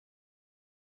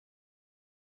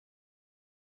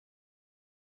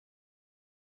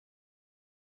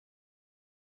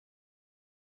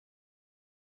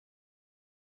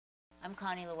I'm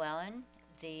Connie Llewellyn,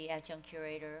 the adjunct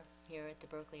curator here at the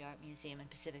Berkeley Art Museum and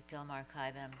Pacific Film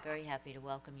Archive, and I'm very happy to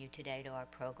welcome you today to our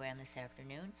program this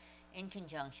afternoon in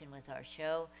conjunction with our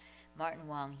show, Martin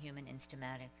Wong, Human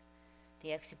Instamatic.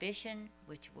 The exhibition,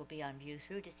 which will be on view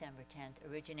through December 10th,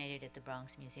 originated at the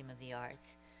Bronx Museum of the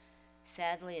Arts.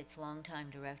 Sadly, its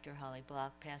longtime director, Holly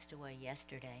Block, passed away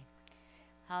yesterday.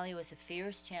 Holly was a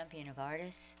fierce champion of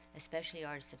artists, especially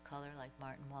artists of color like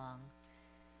Martin Wong.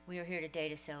 We are here today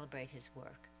to celebrate his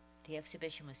work. The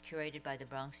exhibition was curated by the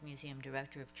Bronx Museum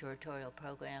Director of Curatorial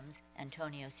Programs,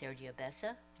 Antonio Sergio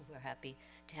Bessa, who we're happy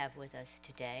to have with us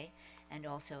today, and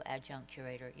also adjunct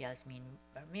curator Yasmin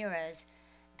Ramirez,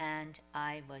 and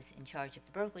I was in charge of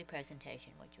the Berkeley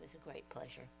presentation, which was a great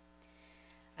pleasure.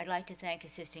 I'd like to thank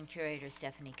Assistant Curator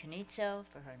Stephanie Canizzo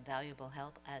for her invaluable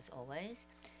help, as always,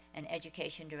 and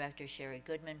Education Director Sherry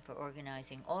Goodman for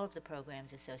organizing all of the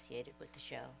programs associated with the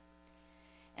show.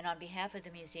 And on behalf of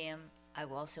the museum, I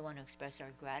also want to express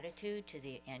our gratitude to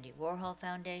the Andy Warhol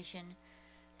Foundation,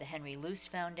 the Henry Luce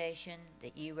Foundation,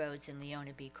 the E. Rhodes and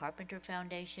Leona B. Carpenter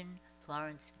Foundation,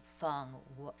 Florence Fong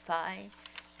Fai,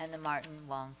 and the Martin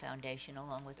Wong Foundation,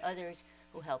 along with others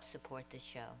who help support this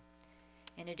show.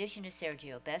 In addition to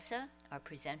Sergio Bessa, our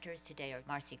presenters today are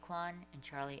Marci Kwon and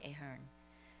Charlie Ahearn.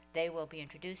 They will be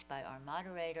introduced by our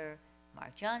moderator,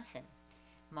 Mark Johnson.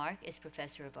 Mark is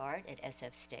professor of art at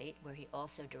SF State, where he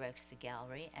also directs the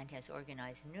gallery and has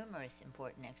organized numerous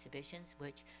important exhibitions,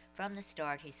 which from the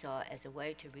start he saw as a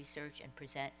way to research and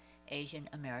present Asian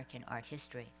American art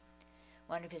history.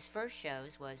 One of his first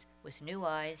shows was With New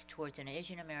Eyes Towards an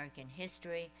Asian American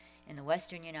History in the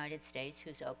Western United States,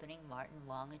 whose opening Martin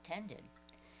Wong attended.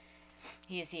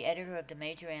 He is the editor of the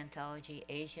major anthology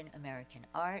Asian American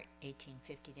Art,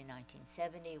 1850 to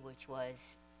 1970, which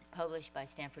was published by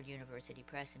Stanford University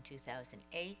Press in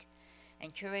 2008,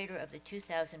 and curator of the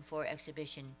 2004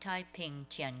 exhibition Taiping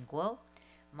Tianguo,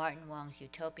 Martin Wong's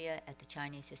Utopia at the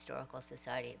Chinese Historical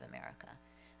Society of America.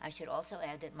 I should also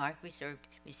add that Mark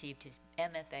received his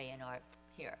MFA in art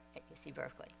here at UC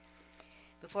Berkeley.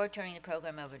 Before turning the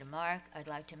program over to Mark, I'd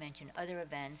like to mention other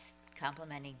events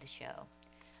complementing the show.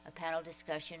 A panel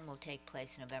discussion will take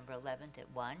place November 11th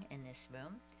at 1 in this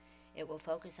room. It will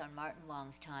focus on Martin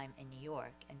Wong's time in New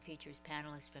York and features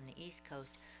panelists from the East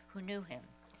Coast who knew him.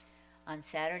 On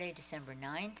Saturday, December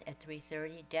 9th at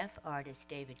 3:30, deaf artist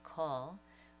David Call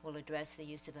will address the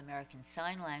use of American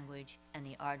Sign Language and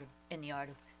the art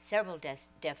of several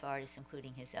deaf artists,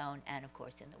 including his own, and of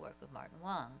course in the work of Martin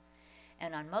Wong.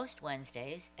 And on most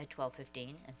Wednesdays at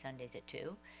 12:15 and Sundays at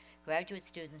 2, graduate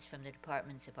students from the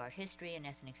Departments of Art History and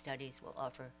Ethnic Studies will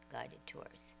offer guided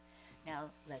tours.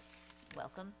 Now let's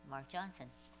welcome Mark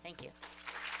Johnson. Thank you.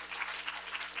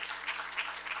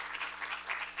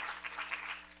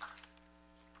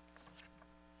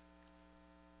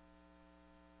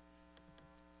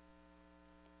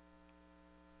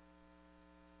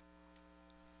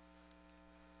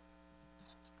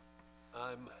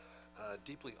 I'm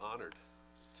deeply honored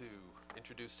to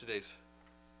introduce today's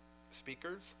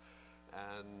speakers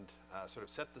and sort of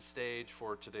set the stage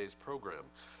for today's program,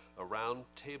 a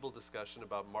roundtable discussion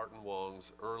about Martin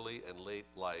Wong's early and late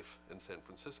life in San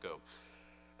Francisco.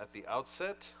 At the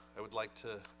outset, I would like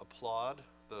to applaud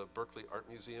the Berkeley Art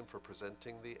Museum for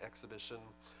presenting the exhibition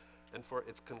and for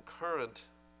its concurrent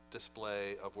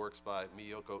display of works by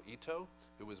Miyoko Ito,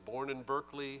 who was born in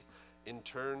Berkeley,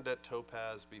 interned at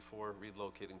Topaz before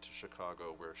relocating to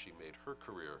Chicago, where she made her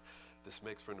career. This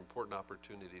makes for an important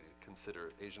opportunity to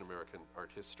consider Asian American art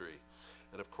history.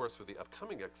 And of course, with the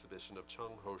upcoming exhibition of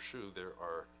Chung Ho Shu, there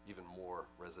are even more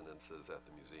resonances at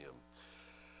the museum.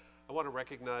 I want to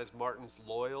recognize Martin's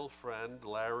loyal friend,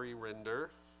 Larry Rinder,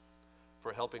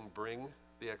 for helping bring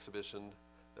the exhibition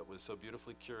that was so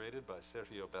beautifully curated by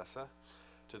Sergio Bessa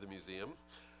to the museum.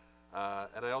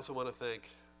 And I also want to thank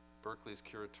Berkeley's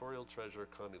curatorial treasurer,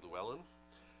 Connie Llewellyn,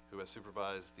 who has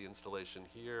supervised the installation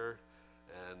here,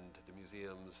 and the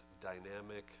museum's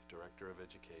dynamic director of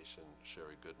education,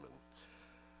 Sherry Goodman.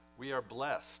 We are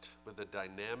blessed with a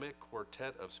dynamic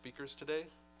quartet of speakers today.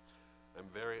 I'm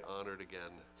very honored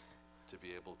again to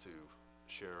be able to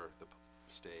share the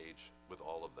stage with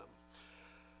all of them.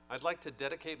 I'd like to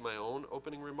dedicate my own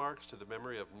opening remarks to the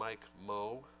memory of Mike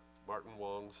Moe, Martin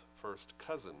Wong's first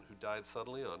cousin, who died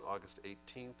suddenly on August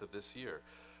 18th of this year.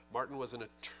 Mike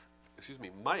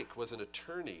was an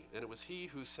attorney, and it was he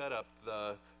who set up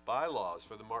the bylaws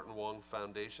for the Martin Wong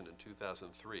Foundation in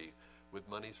 2003 with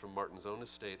monies from Martin's own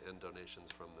estate and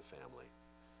donations from the family.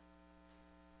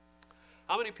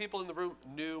 How many people in the room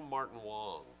knew Martin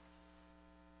Wong?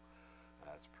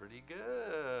 That's pretty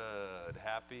good.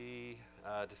 Happy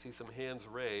to see some hands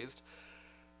raised.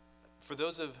 For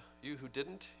those of you who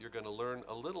didn't, you're going to learn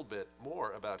a little bit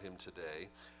more about him today.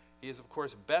 He is, of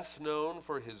course, best known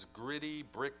for his gritty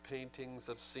brick paintings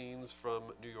of scenes from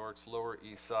New York's Lower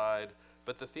East Side,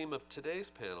 but the theme of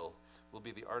today's panel will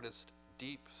be the artist's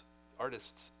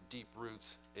deep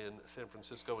roots in San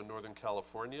Francisco and Northern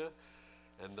California,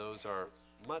 and those are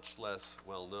much less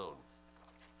well known.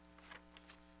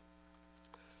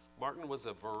 Martin was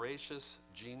a voracious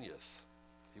genius.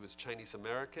 He was Chinese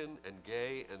American and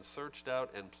gay and searched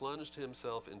out and plunged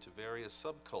himself into various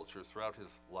subcultures throughout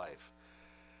his life.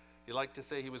 He liked to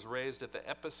say he was raised at the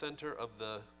epicenter of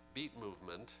the Beat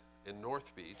movement in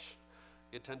North Beach.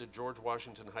 He attended George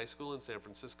Washington High School in San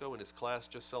Francisco, and his class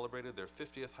just celebrated their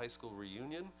 50th high school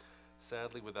reunion,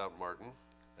 sadly without Martin,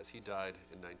 as he died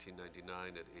in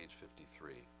 1999 at age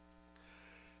 53.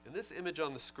 In this image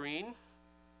on the screen,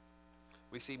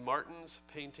 we see Martin's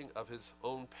painting of his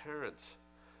own parents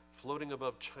floating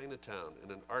above Chinatown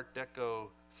in an Art Deco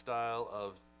style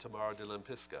of Tamara de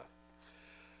Lempisca.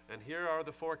 And here are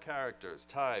the four characters,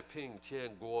 Tai, Ping,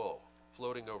 Tian, Guo,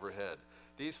 floating overhead.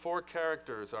 These four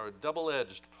characters are a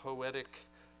double-edged poetic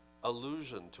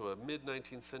allusion to a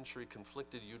mid-19th century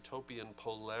conflicted utopian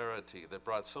polarity that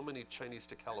brought so many Chinese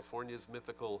to California's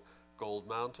mythical Gold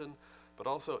Mountain, but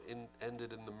also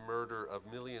ended in the murder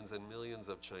of millions and millions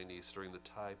of Chinese during the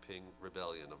Taiping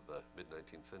Rebellion of the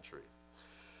mid-19th century.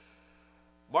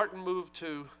 Martin moved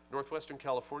to Northwestern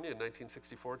California in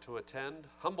 1964 to attend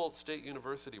Humboldt State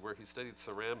University, where he studied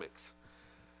ceramics.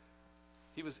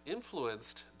 He was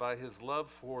influenced by his love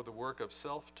for the work of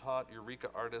self-taught Eureka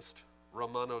artist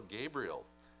Romano Gabriel.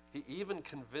 He even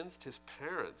convinced his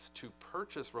parents to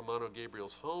purchase Romano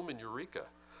Gabriel's home in Eureka,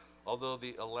 although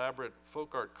the elaborate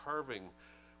folk art carving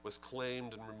was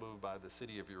claimed and removed by the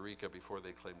city of Eureka before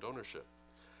they claimed ownership.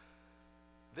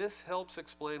 This helps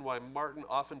explain why Martin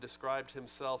often described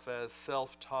himself as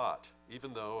self-taught,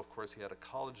 even though, of course, he had a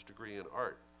college degree in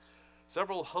art.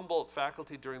 Several Humboldt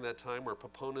faculty during that time were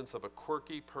proponents of a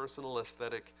quirky personal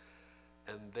aesthetic,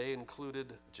 and they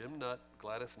included Jim Nutt,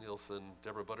 Gladys Nielsen,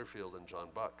 Deborah Butterfield, and John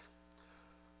Buck.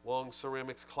 Wong's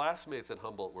ceramics classmates at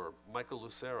Humboldt were Michael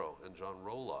Lucero and John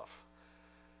Roloff.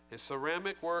 His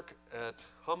ceramic work at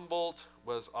Humboldt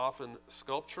was often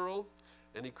sculptural,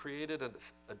 and he created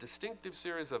a distinctive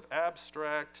series of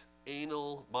abstract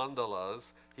anal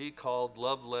mandalas he called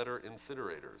love letter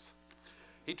incinerators.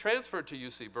 He transferred to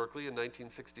UC Berkeley in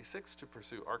 1966 to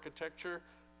pursue architecture,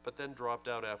 but then dropped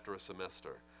out after a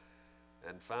semester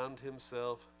and found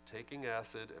himself taking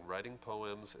acid and writing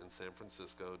poems in San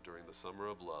Francisco during the Summer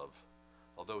of Love,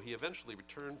 although he eventually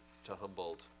returned to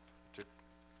Humboldt to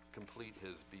complete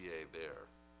his BA there.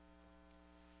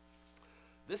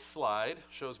 This slide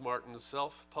shows Martin's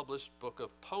self-published book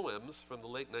of poems from the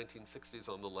late 1960s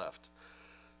on the left.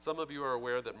 Some of you are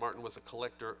aware that Martin was a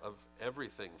collector of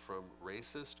everything from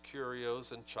racist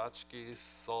curios and tchotchkes,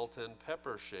 salt and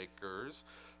pepper shakers,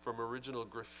 from original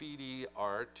graffiti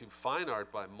art to fine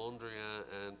art by Mondrian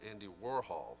and Andy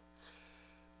Warhol,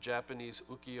 Japanese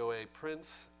ukiyo-e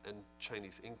prints, and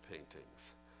Chinese ink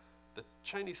paintings. The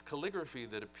Chinese calligraphy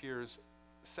that appears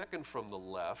second from the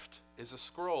left is a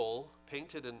scroll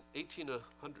painted in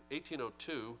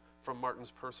 1802 from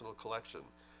Martin's personal collection,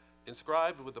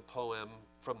 inscribed with a poem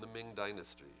from the Ming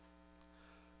Dynasty.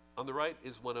 On the right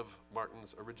is one of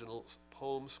Martin's original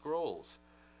poem scrolls,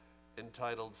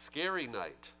 entitled Scary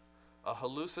Night, a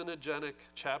hallucinogenic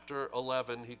chapter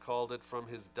 11, he called it, from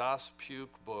his Das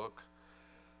Puke book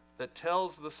that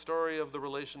tells the story of the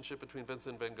relationship between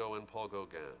Vincent van Gogh and Paul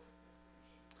Gauguin.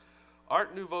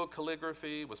 Art Nouveau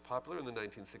calligraphy was popular in the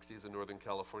 1960s in Northern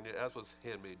California, as was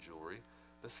handmade jewelry.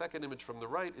 The second image from the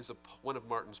right is one of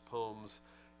Martin's poems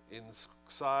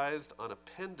incised on a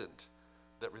pendant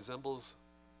that resembles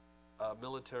a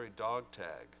military dog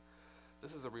tag.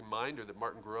 This is a reminder that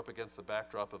Martin grew up against the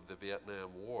backdrop of the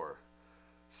Vietnam War.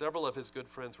 Several of his good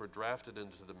friends were drafted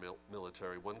into the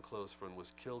military. One close friend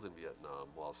was killed in Vietnam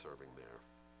while serving there.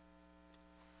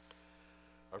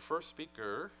 Our first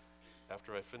speaker,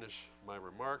 after I finish my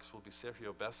remarks, will be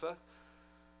Sergio Bessa,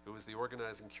 who is the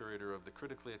organizing curator of the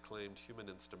critically acclaimed Human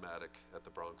Instamatic at the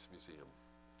Bronx Museum.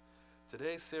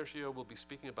 Today, Sergio will be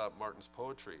speaking about Martin's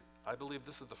poetry. I believe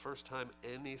this is the first time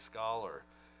any scholar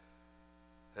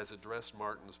has addressed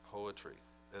Martin's poetry,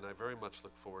 and I very much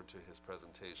look forward to his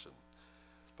presentation.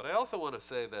 But I also want to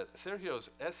say that Sergio's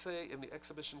essay in the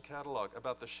exhibition catalog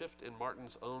about the shift in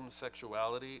Martin's own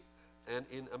sexuality and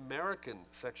in American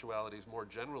sexualities more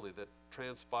generally that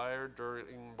transpired during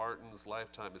Martin's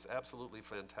lifetime is absolutely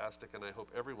fantastic, and I hope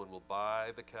everyone will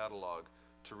buy the catalog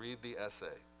to read the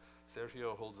essay.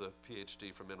 Sergio holds a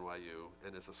PhD from NYU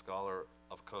and is a scholar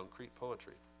of concrete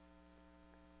poetry.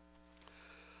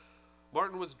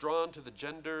 Martin was drawn to the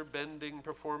gender-bending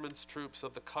performance troupes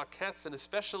of the Cockettes and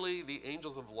especially the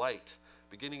Angels of Light,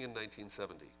 beginning in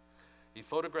 1970. He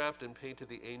photographed and painted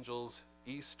the Angels'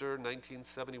 Easter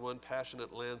 1971 Passion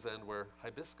at Land's End where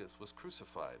Hibiscus was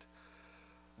crucified.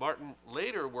 Martin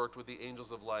later worked with the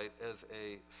Angels of Light as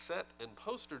a set and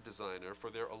poster designer for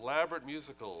their elaborate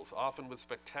musicals, often with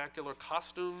spectacular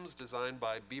costumes designed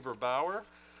by Beaver Bauer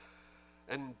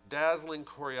and dazzling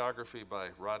choreography by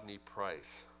Rodney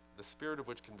Price, the spirit of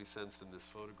which can be sensed in this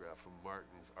photograph from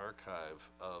Martin's archive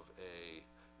of a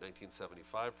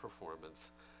 1975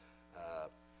 performance,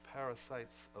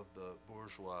 Parasites of the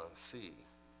Bourgeoisie.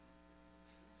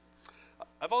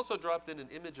 I've also dropped in an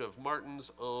image of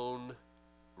Martin's own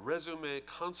Résumé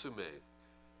consommé,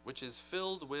 which is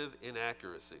filled with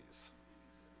inaccuracies.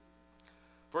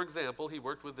 For example, he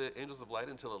worked with the Angels of Light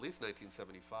until at least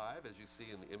 1975, as you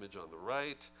see in the image on the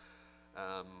right.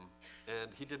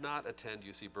 And he did not attend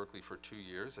UC Berkeley for 2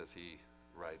 years, as he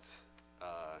writes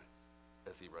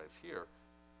here.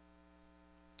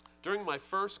 During my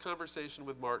first conversation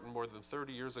with Martin more than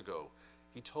 30 years ago,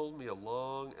 he told me a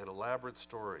long and elaborate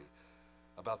story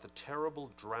about the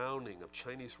terrible drowning of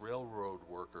Chinese railroad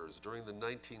workers during the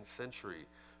 19th century,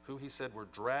 who he said were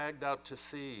dragged out to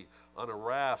sea on a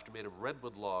raft made of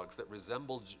redwood logs that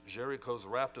resembled Jericho's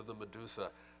raft of the Medusa,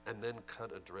 and then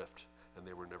cut adrift, and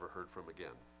they were never heard from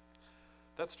again.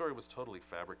 That story was totally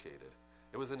fabricated.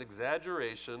 It was an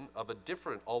exaggeration of a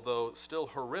different, although still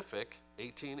horrific,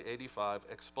 1885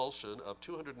 expulsion of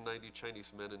 290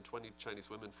 Chinese men and 20 Chinese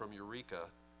women from Eureka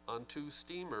on 2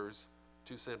 steamers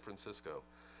to San Francisco.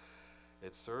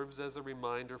 It serves as a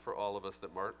reminder for all of us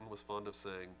that Martin was fond of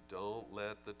saying, "Don't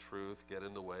let the truth get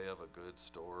in the way of a good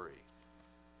story."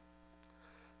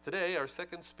 Today, our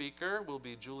second speaker will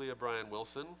be Julia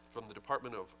Bryan-Wilson from the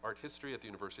Department of Art History at the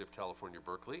University of California,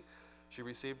 Berkeley. She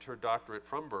received her doctorate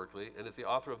from Berkeley and is the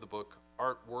author of the book,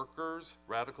 Art Workers,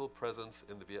 Radical Presence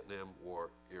in the Vietnam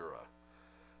War Era.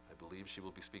 I believe she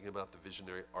will be speaking about the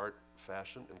visionary art,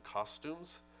 fashion, and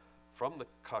costumes from the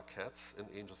Cockettes and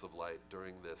Angels of Light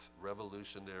during this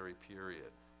revolutionary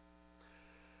period.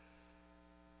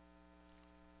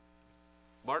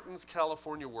 Martin's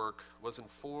California work was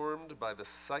informed by the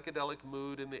psychedelic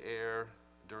mood in the air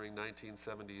during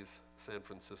 1970s San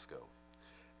Francisco,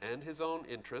 and his own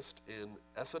interest in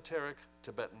esoteric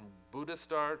Tibetan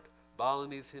Buddhist art,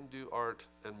 Balinese Hindu art,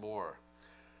 and more.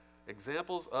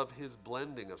 Examples of his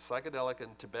blending of psychedelic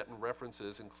and Tibetan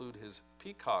references include his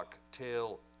peacock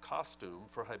tail costume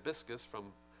for Hibiscus from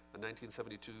a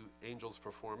 1972 Angels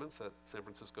performance at San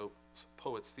Francisco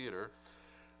Poets Theater,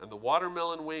 and the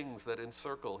watermelon wings that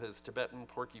encircle his Tibetan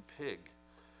porky pig,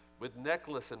 with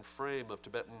necklace and frame of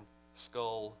Tibetan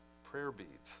skull prayer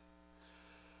beads.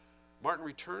 Martin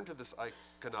returned to this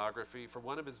iconography for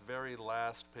one of his very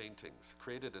last paintings,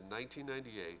 created in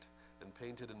 1998 and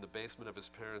painted in the basement of his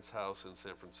parents' house in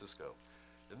San Francisco.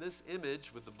 In this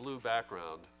image with the blue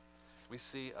background, we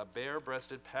see a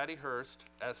bare-breasted Patty Hearst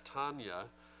as Tanya,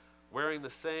 wearing the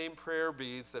same prayer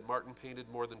beads that Martin painted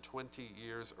more than 20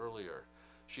 years earlier.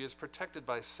 She is protected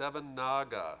by 7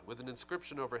 naga, with an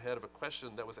inscription overhead of a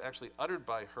question that was actually uttered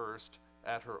by Hearst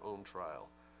at her own trial.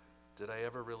 Did I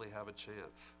ever really have a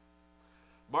chance?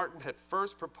 Martin had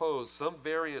first proposed some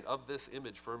variant of this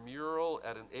image for a mural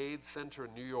at an AIDS center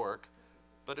in New York,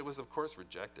 but it was of course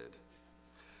rejected.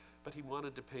 But he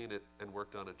wanted to paint it and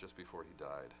worked on it just before he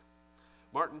died.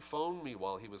 Martin phoned me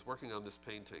while he was working on this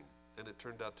painting, and it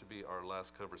turned out to be our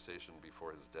last conversation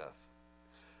before his death.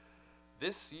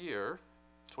 This year,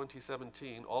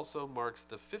 2017, also marks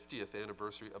the 50th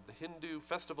anniversary of the Hindu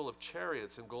Festival of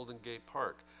Chariots in Golden Gate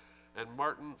Park, and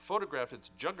Martin photographed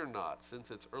its juggernaut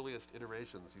since its earliest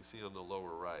iterations you see on the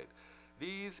lower right.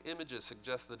 These images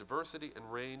suggest the diversity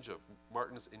and range of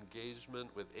Martin's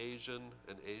engagement with Asian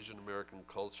and Asian American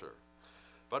culture.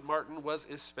 But Martin was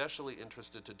especially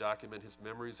interested to document his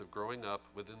memories of growing up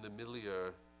within the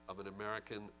milieu of an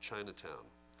American Chinatown.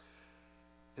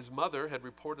 His mother had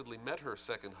reportedly met her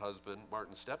second husband,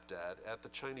 Martin's stepdad, at the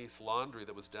Chinese laundry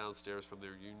that was downstairs from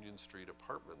their Union Street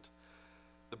apartment.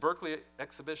 The Berkeley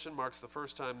exhibition marks the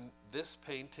first time this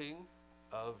painting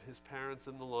of his parents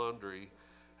in the laundry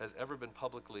has ever been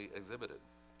publicly exhibited.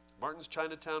 Martin's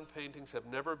Chinatown paintings have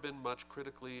never been much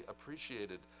critically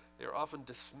appreciated. They are often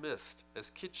dismissed as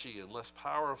kitschy and less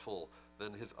powerful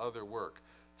than his other work.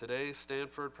 Today,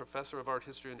 Stanford professor of art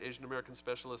history and Asian American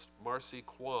specialist Marci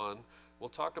Kwon will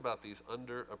talk about these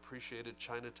underappreciated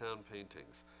Chinatown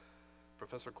paintings.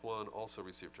 Professor Kwon also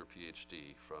received her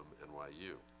PhD from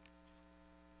NYU.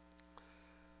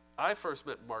 I first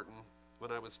met Martin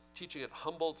when I was teaching at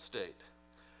Humboldt State,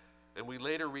 and we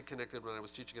later reconnected when I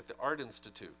was teaching at the Art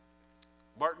Institute.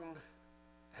 Martin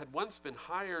had once been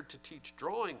hired to teach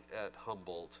drawing at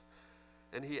Humboldt,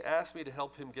 and he asked me to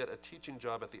help him get a teaching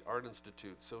job at the Art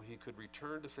Institute so he could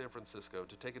return to San Francisco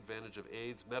to take advantage of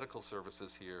AIDS medical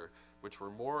services here, which were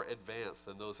more advanced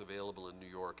than those available in New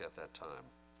York at that time.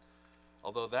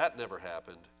 Although that never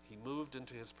happened, he moved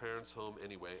into his parents' home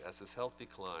anyway as his health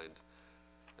declined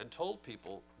and told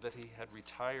people that he had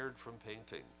retired from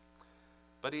painting.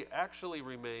 But he actually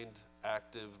remained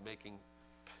active, making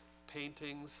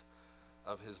paintings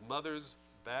of his mother's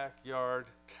backyard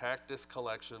cactus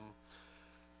collection,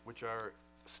 which are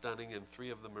stunning, and 3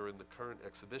 of them are in the current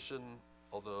exhibition,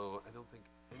 although I don't think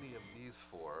any of these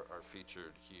 4 are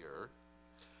featured here,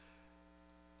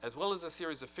 as well as a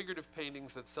series of figurative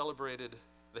paintings that celebrated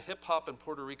the hip-hop and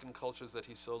Puerto Rican cultures that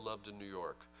he so loved in New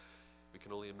York. We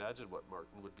can only imagine what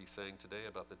Martin would be saying today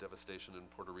about the devastation in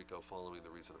Puerto Rico following the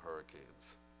recent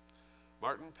hurricanes.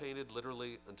 Martin painted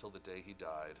literally until the day he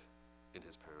died in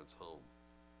his parents' home.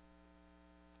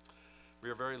 We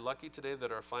are very lucky today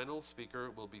that our final speaker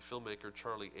will be filmmaker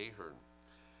Charlie Ahearn,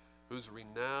 whose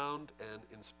renowned and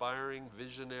inspiring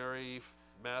visionary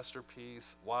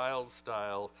masterpiece, Wild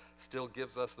Style, still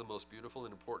gives us the most beautiful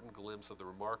and important glimpse of the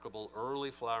remarkable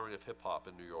early flowering of hip-hop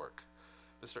in New York.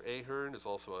 Mr. Ahearn is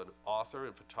also an author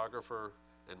and photographer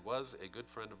and was a good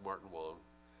friend of Martin Wong,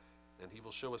 and he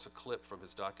will show us a clip from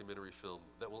his documentary film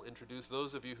that will introduce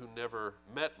those of you who never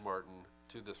met Martin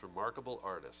to this remarkable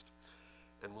artist,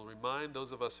 and will remind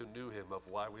those of us who knew him of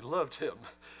why we loved him.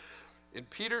 In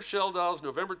Peter Sheldow's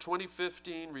November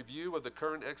 2015 review of the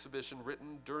current exhibition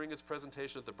written during its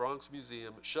presentation at the Bronx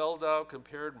Museum, Sheldow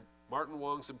compared Martin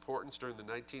Wong's importance during the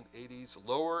 1980s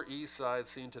Lower East Side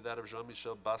scene to that of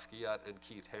Jean-Michel Basquiat and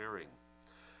Keith Haring.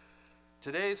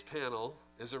 Today's panel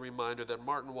is a reminder that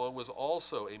Martin Wong was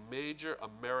also a major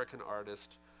American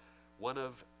artist, one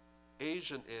of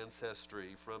Asian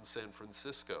ancestry from San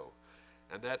Francisco.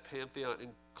 And that pantheon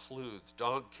includes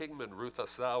Don Kingman, Ruth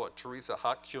Asawa, Teresa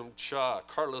Ha-Kyung Cha,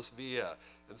 Carlos Villa,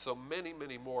 and so many,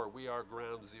 many more. We are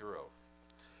ground zero.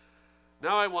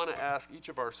 Now I want to ask each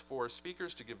of our 4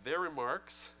 speakers to give their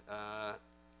remarks. I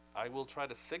will try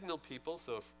to signal people,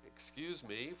 so excuse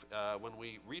me, when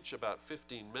we reach about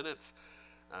 15 minutes,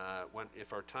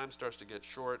 if our time starts to get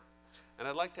short. And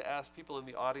I'd like to ask people in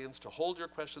the audience to hold your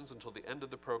questions until the end of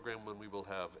the program, when we will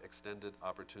have extended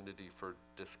opportunity for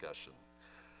discussion.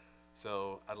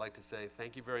 So I'd like to say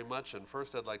thank you very much, and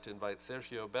first I'd like to invite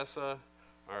Sergio Bessa,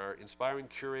 our inspiring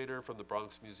curator from the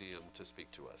Bronx Museum, to speak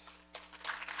to us.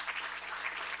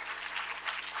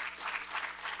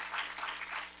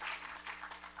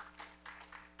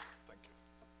 Thank you.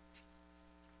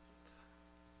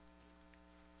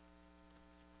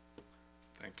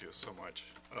 Thank you so much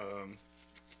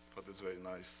for this very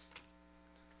nice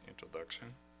introduction.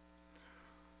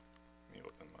 Let me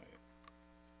open my...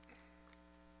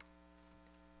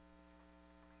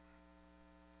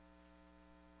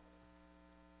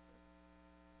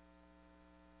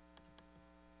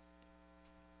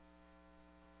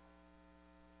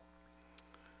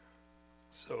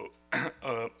 So,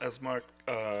 as Mark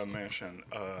mentioned,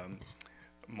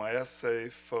 my essay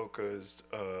focused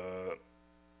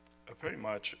pretty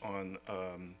much on,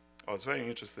 I was very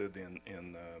interested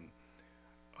in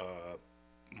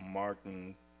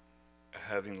Martin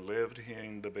having lived here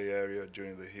in the Bay Area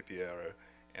during the hippie era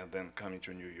and then coming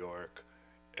to New York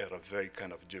at a very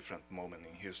kind of different moment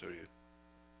in history,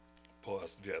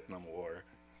 post-Vietnam War,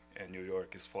 and New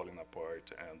York is falling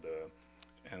apart,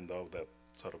 and all that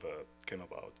sort of came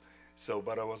about. So,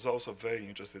 but I was also very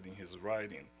interested in his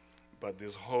writing, but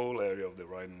this whole area of the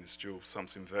writing is still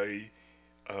something very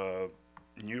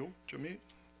new to me,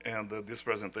 and this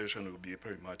presentation will be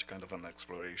pretty much kind of an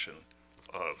exploration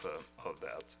of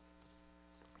that.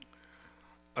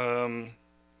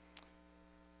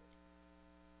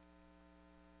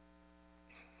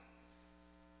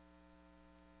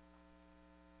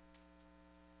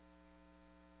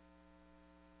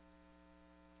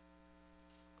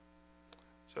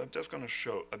 So I'm just going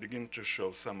to begin to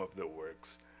show some of the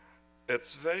works.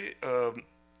 It's very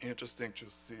interesting to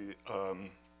see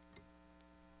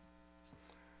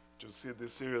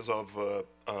this series of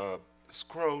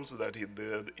scrolls that he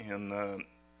did in the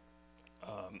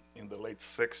late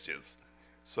 60s.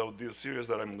 So this series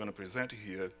that I'm going to present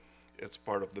here, it's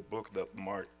part of the book that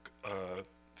Mark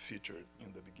featured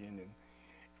in the beginning.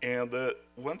 And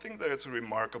one thing that is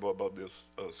remarkable about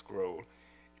this scroll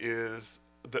is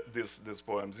these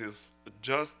poems is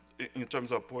just in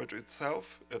terms of poetry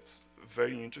itself, it's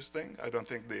very interesting. I don't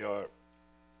think they are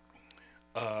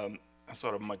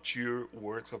sort of mature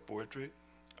works of poetry.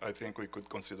 I think we could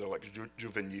consider like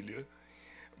juvenilia.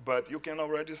 but you can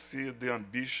already see the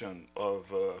ambition of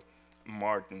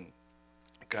Martin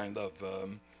kind of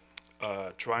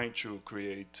trying to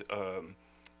create a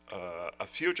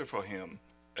future for him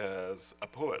as a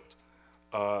poet.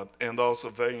 And also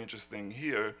very interesting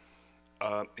here,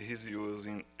 his use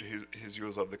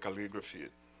of the calligraphy.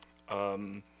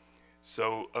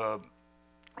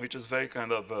 Which is very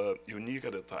kind of unique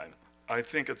at the time. I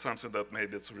think it's something that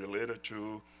maybe it's related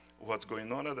to what's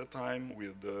going on at the time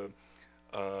with the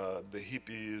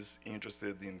hippies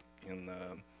interested in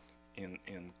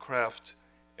craft,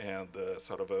 and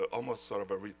almost sort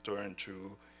of a return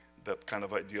to that kind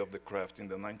of idea of the craft in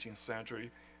the 19th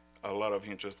century. A lot of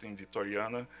interest in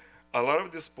Vitoriana. A lot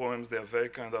of these poems, they're very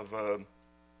kind of,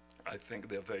 I think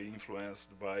they're very influenced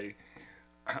by,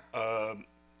 I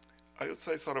would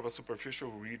say sort of a superficial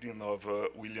reading of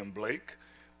William Blake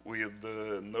with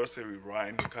the nursery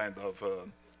rhyme kind of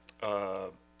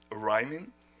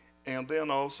rhyming. And then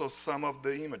also some of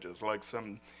the images, like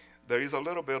there is a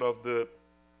little bit of the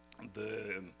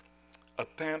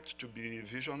attempt to be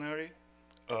visionary,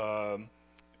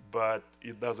 but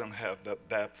it doesn't have that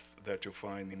depth that you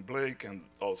find in Blake, and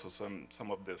also some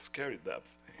of the scary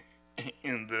depth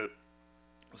in the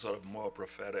sort of more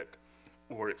prophetic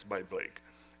works by Blake.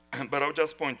 But I'll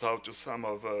just point out to some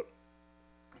of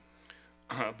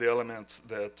the elements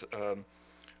that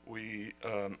we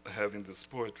have in this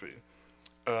poetry.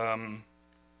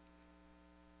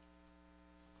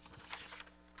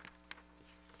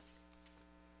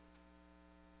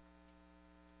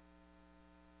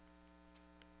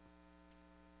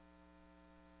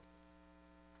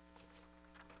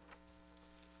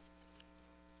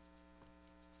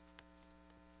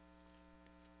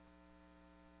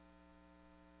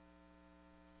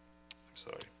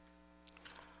 Sorry.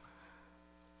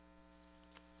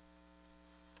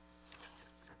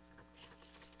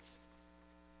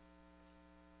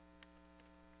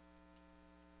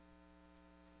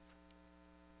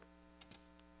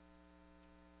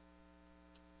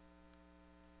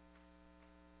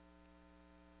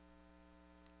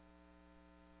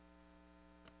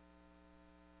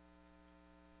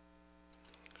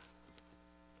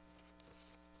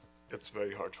 It's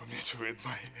very hard for me to read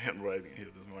my handwriting here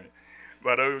this morning.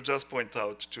 But I will just point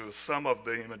out to some of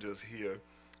the images here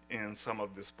in some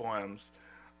of these poems.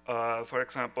 For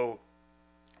example,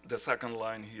 the second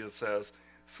line here says,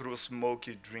 through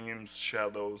smoky dreams,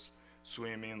 shadows,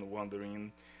 swimming,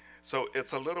 wandering. So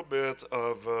it's a little bit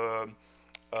of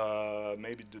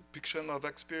maybe depiction of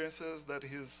experiences that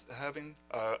he's having.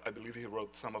 I believe he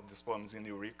wrote some of these poems in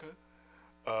Eureka.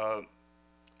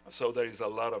 So there is a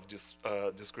lot of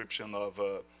description of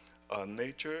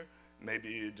nature,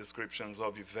 maybe descriptions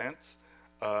of events,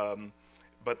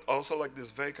 but also like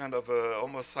this very kind of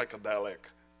almost psychedelic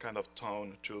kind of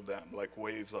tone to them, like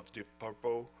waves of deep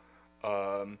purple.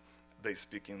 They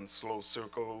speak in slow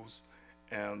circles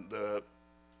and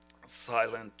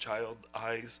silent child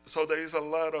eyes. So there is a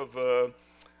lot of,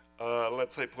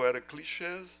 let's say, poetic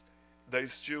cliches. There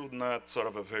is still not sort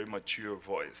of a very mature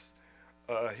voice.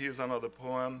 Here's another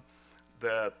poem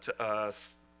that,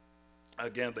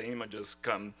 again, the images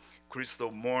come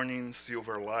crystal morning,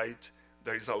 silver light.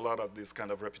 There is a lot of this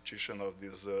kind of repetition of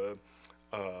these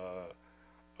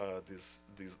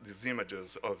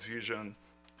images of vision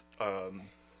and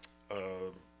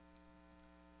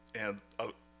a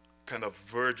kind of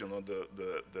version of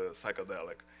the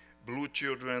psychedelic. Blue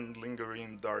children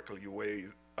lingering darkly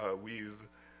weave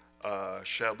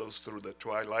shadows through the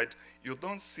twilight. You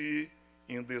don't see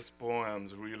in these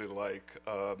poems really like,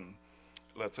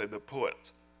 let's say, the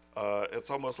poet. It's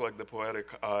almost like the poetic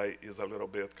eye is a little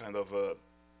bit kind of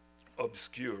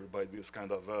obscured by this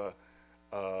kind of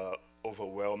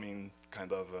overwhelming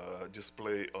kind of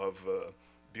display of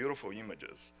beautiful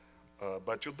images.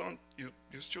 But you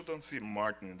still don't see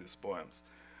Martin in these poems.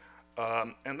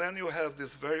 And then you have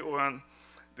this one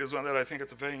that I think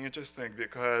is very interesting,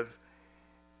 because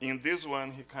in this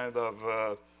one he kind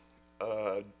of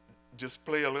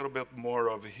display a little bit more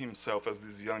of himself as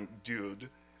this young dude.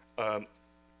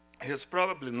 He's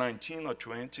probably 19 or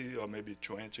 20, or maybe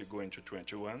 20, going to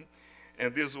 21.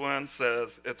 And this one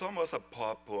says, it's almost a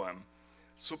pop poem.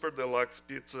 Super deluxe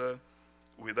pizza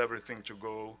with everything to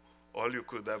go, all you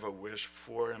could ever wish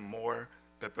for and more,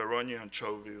 pepperoni,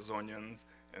 anchovies, onions,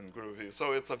 and groovy.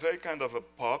 So it's a very kind of a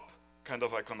pop kind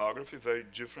of iconography, very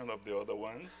different of the other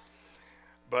ones.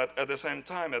 But at the same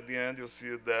time, at the end, you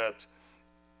see that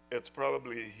it's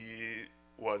probably he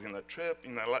was in a trip,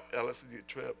 in an LSD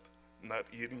trip, not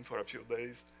eating for a few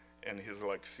days, and he's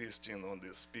like feasting on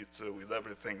this pizza with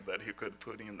everything that he could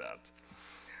put in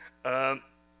that.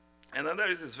 And then there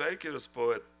is this very curious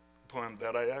poem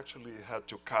that I actually had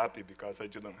to copy because I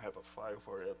didn't have a file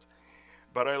for it.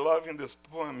 But I love in this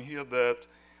poem here that,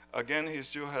 again, he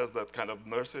still has that kind of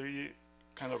nursery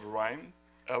kind of rhyme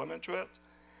element to it,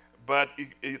 but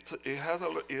it has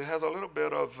a little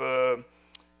bit of,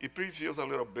 it previews a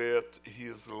little bit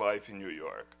his life in New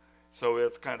York. So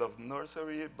it's kind of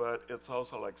nursery, but it's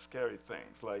also like scary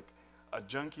things, like a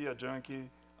junkie, a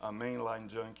mainline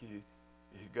junkie.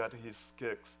 He got his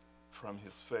kicks from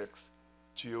his fix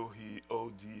till he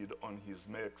OD'd on his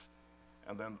mix,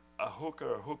 and then a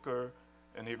hooker,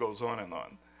 and he goes on and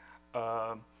on.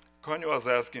 Connie was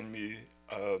asking me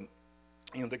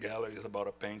in the galleries about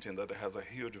a painting that has a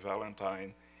huge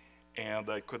Valentine, and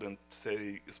I couldn't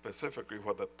say specifically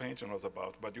what that painting was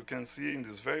about, but you can see in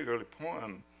this very early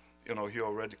poem, you know, he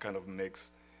already kind of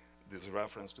makes this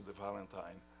reference to the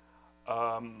Valentine.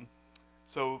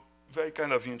 So very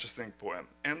kind of interesting poem.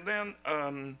 And then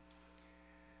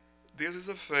this is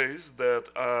a phase that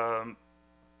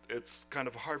it's kind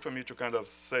of hard for me to kind of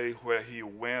say where he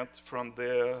went from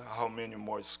there, how many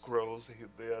more scrolls he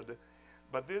did.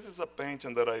 But this is a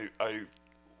painting that I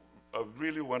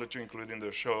really wanted to include in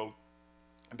the show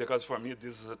because for me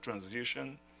this is a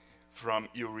transition from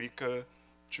Eureka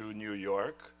to New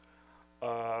York.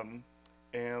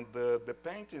 And the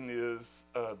painting is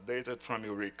dated from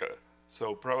Eureka,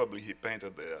 so probably he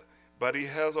painted there. But he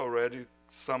has already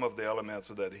some of the elements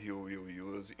that he will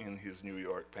use in his New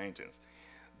York paintings.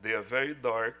 They are very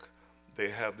dark. They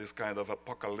have this kind of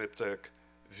apocalyptic,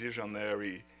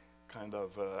 visionary kind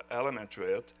of element to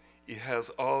it. It has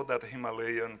all that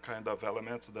Himalayan kind of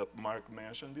elements that Mark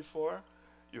mentioned before.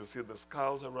 You see the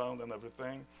skulls around and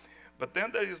everything. But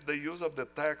then there is the use of the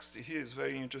text. Here is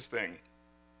very interesting.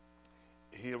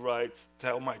 He writes,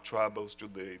 "Tell my troubles to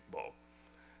the 8-ball."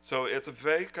 So it's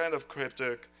very kind of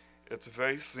cryptic. It's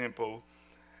very simple.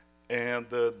 And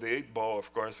the 8-ball,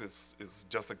 of course, is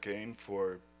just a game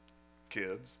for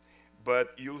kids.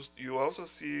 But you also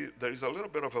see there is a little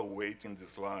bit of a weight in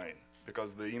this line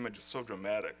because the image is so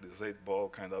dramatic. This 8-ball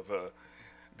kind of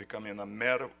becoming a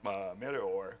meteor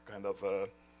kind of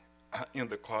in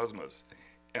the cosmos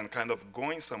and kind of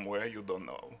going somewhere you don't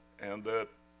know. And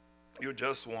you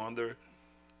just wonder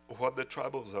what the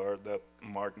troubles are that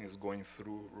Martin is going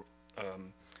through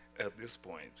at this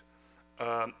point.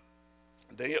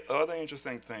 The other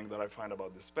interesting thing that I find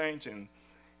about this painting,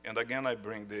 and again I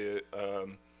bring the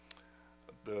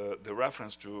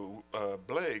reference to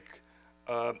Blake,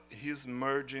 he's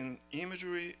merging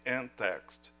imagery and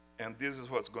text. And this is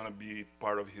what's going to be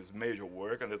part of his major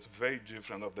work, and it's very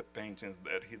different of the paintings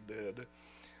that he did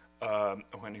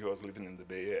when he was living in the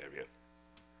Bay Area.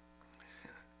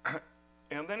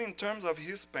 And then in terms of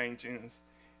his paintings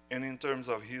and in terms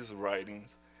of his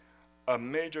writings, a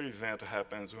major event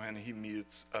happens when he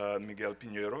meets Miguel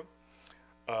Pinheiro.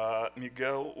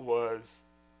 Miguel was,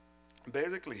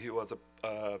 basically he was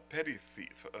a petty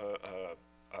thief,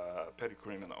 a petty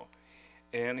criminal.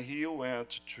 And he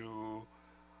went to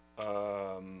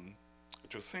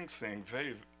Sing Sing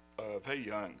very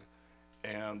young.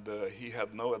 And he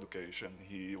had no education.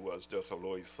 He was just a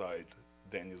Lower East Side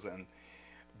denizen.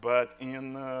 But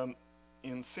in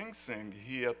Sing Sing,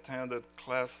 he attended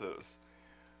classes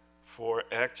for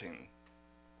acting.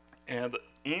 And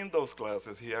in those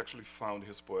classes, he actually found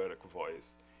his poetic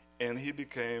voice. And he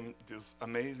became this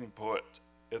amazing poet.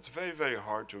 It's very, very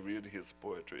hard to read his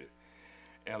poetry.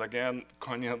 And again,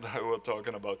 Connie and I were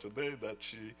talking about today that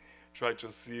she tried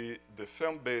to see the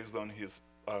film based on his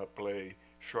play,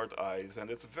 Short Eyes.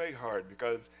 And it's very hard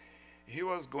because he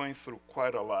was going through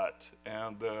quite a lot.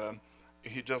 And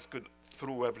he just could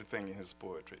throw everything in his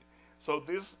poetry. So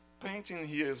this painting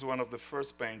here is one of the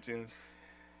first paintings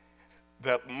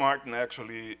that Martin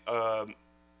actually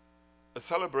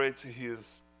celebrates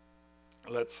his,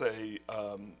 let's say,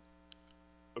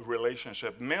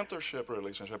 relationship, mentorship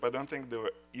relationship. I don't think they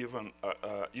were even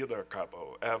either a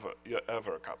couple, ever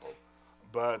a couple.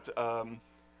 But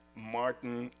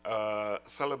Martin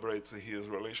celebrates his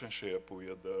relationship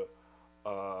with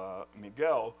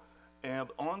Miguel.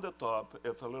 And on the top,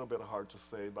 it's a little bit hard to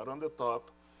say, but on the top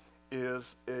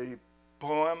is a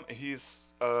poem. He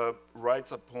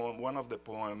writes a poem, one of the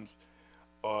poems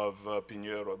of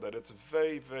Pinheiro, that it's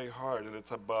very, very hard, and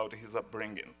it's about his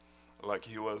upbringing. Like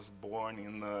he was born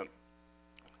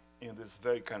in this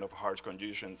very kind of harsh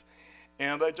conditions.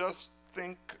 And I just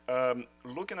think,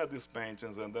 looking at these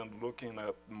paintings and then looking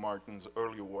at Martin's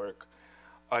early work,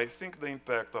 I think the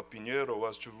impact of Pinheiro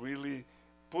was to really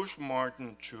push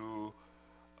Martin to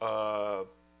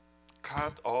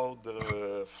cut all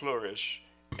the flourish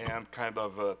and kind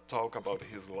of talk about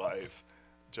his life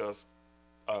just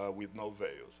with no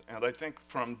veils. And I think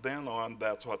from then on,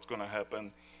 that's what's going to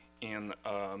happen in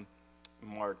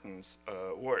Martin's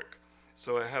work.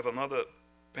 So I have another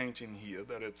painting here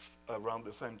that it's around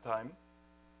the same time.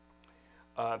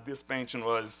 This painting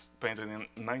was painted in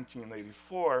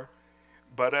 1984,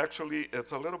 but actually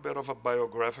it's a little bit of a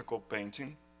biographical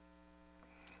painting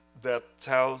that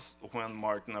tells when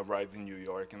Martin arrived in New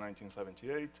York in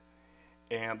 1978,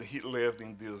 and he lived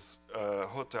in this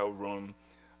hotel room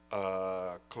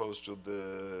close to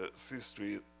the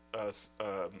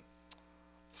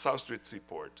South Street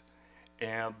Seaport.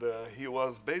 And he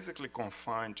was basically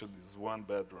confined to this one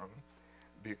bedroom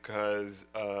because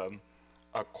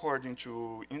according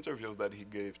to interviews that he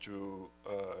gave to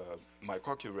my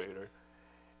co-curator,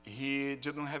 he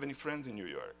didn't have any friends in New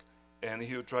York. And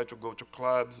he would try to go to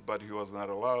clubs, but he was not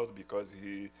allowed because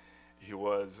he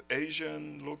was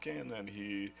Asian looking, and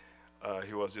he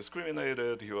was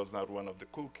discriminated. He was not one of the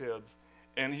cool kids.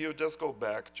 And he would just go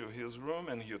back to his room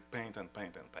and he would paint and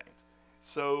paint and paint.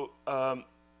 So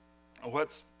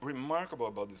what's remarkable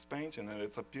about this painting, and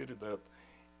it's a pity that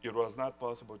it was not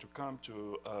possible to come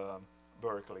to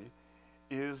Berkeley,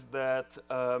 is that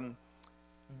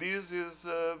this is,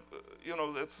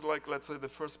 it's like, let's say, the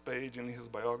first page in his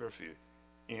biography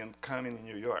in coming in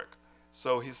New York.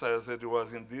 So he says that it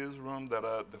was in this room that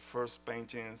the first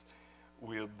paintings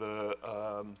with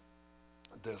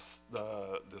this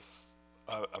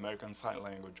American Sign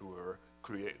Language were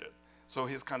created. So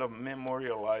he's kind of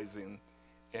memorializing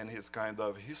and he's kind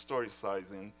of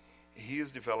historicizing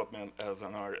his development as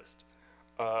an artist.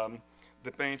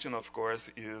 The painting, of course,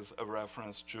 is a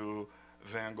reference to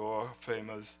Van Gogh's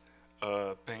famous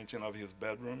painting of his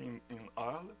bedroom in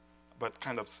Arles, but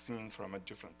kind of seen from a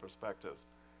different perspective.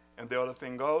 And the other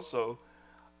thing also,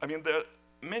 I mean, there are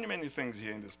many, many things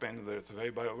here in this painting that it's very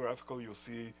biographical. You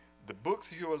see the books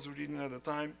he was reading at the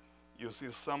time. You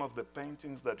see some of the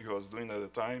paintings that he was doing at the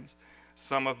times.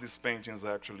 Some of these paintings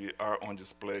actually are on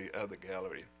display at the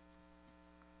gallery.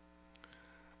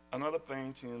 Another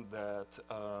painting that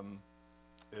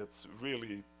it's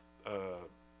really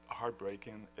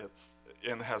heartbreaking,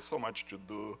 and has so much to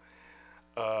do.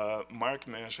 Mark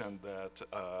mentioned that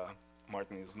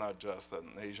Martin is not just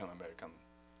an Asian American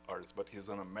artist, but he's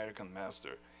an American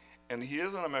master. And he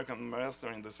is an American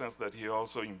master in the sense that he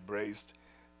also embraced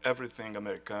everything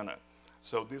Americana.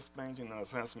 So this painting, in a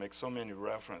sense, makes so many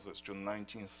references to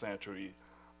 19th century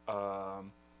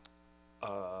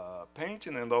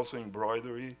painting and also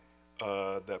embroidery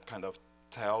that kind of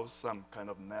tells some kind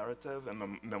of narrative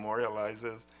and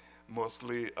memorializes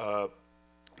mostly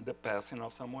the passing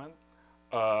of someone.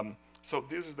 So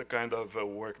this is the kind of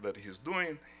work that he's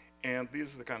doing, and this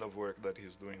is the kind of work that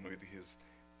he's doing with his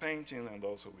painting and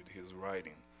also with his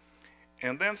writing.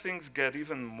 And then things get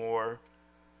even more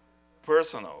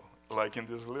personal, like in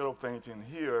this little painting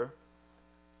here,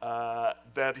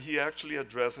 that he actually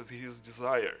addresses his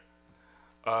desire.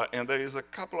 And there is a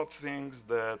couple of things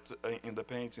that in the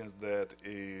paintings that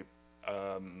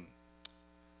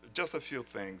just a few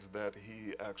things that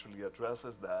he actually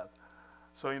addresses that.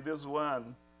 So in this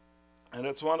one, and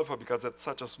it's wonderful because it's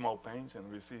such a small painting,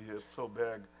 we see here it's so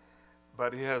big,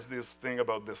 but he has this thing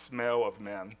about the smell of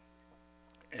man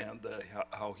and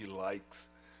how he likes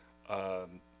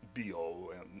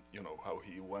BO, and how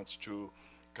he wants to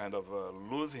kind of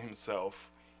lose himself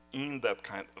in that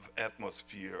kind of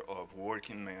atmosphere of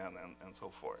working man and so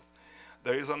forth.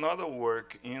 There is another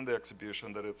work in the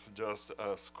exhibition that it's just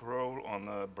a scroll on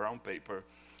a brown paper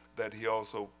that he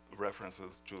also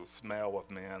references to smell of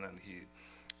man and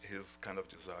his kind of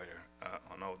desire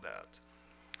on all that.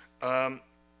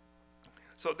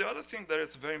 So the other thing that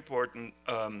is very important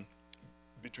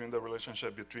between the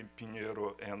relationship between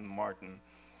Pinheiro and Martin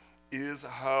is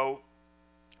how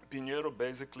Pinheiro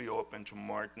basically opened to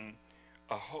Martin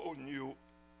a whole new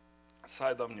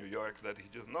side of New York that he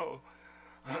didn't know,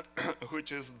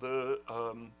 which is the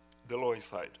Lower East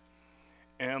Side.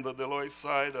 And the Lower East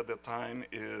Side at the time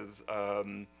is,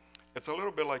 it's a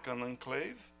little bit like an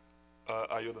enclave.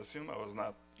 I would assume, I was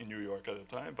not in New York at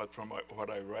the time, but from what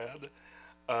I read,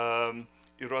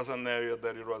 it was an area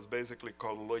that it was basically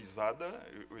called Loizada,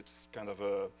 which is kind of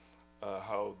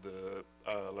how the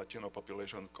Latino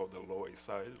population called the Lower East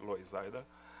Side, Loizada,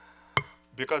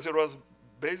 because it was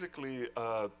basically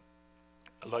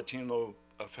Latino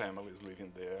families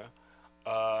living there.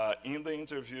 In the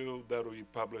interview that we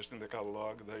published in the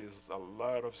catalog, there is a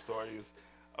lot of stories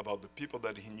about the people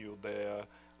that he knew there,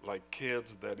 like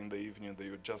kids that in the evening they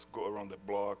would just go around the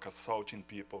block assaulting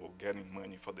people, getting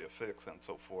money for their fix and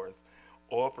so forth,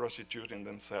 or prostituting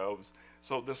themselves.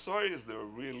 So the stories, they're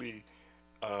really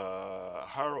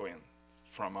harrowing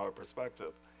from our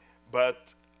perspective.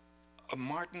 But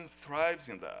Martin thrives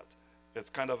in that. It's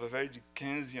kind of a very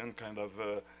Dickensian kind of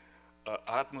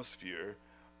atmosphere,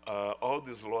 all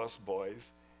these lost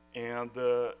boys, and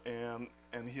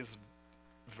he's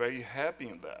very happy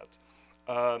in that.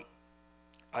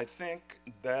 I think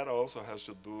that also has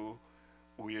to do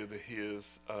with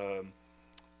his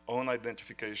own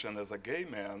identification as a gay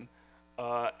man,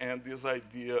 and this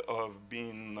idea of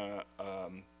being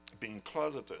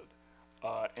closeted.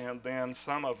 And then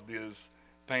some of these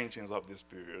paintings of this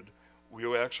period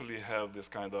will actually have this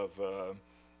kind of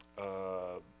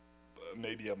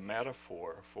maybe a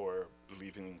metaphor for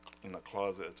living in a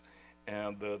closet.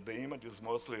 And the image is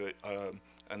mostly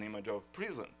an image of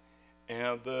prison.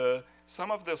 And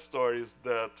some of the stories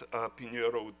that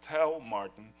Pinheiro would tell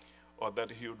Martin, or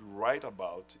that he would write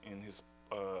about in his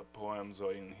poems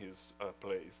or in his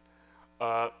plays,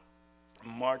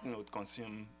 Martin would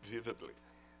consume vividly,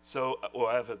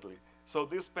 or avidly. So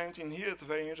this painting here is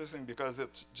very interesting because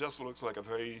it just looks like a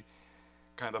very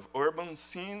kind of urban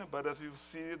scene, but if you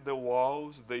see the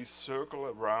walls, they circle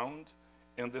around,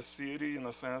 and the city, in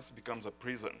a sense, becomes a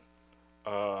prison.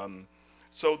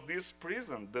 So this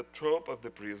prison, the trope of the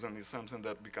prison, is something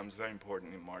that becomes very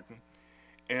important in Martin,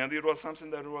 and it was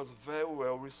something that was very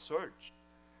well researched.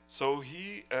 So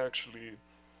he actually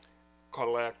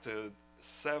collected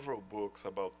several books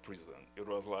about prison. It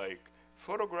was like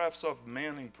photographs of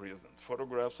men in prison,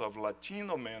 photographs of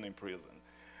Latino men in prison,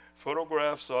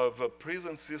 photographs of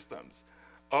prison systems.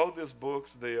 All these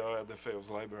books, they are at the Fayos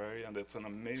Library, and it's an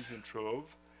amazing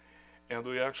trove. And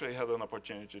we actually had an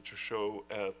opportunity to show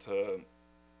at a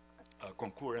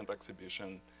concurrent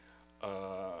exhibition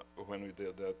when we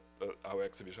did our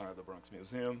exhibition at the Bronx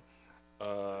Museum.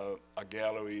 A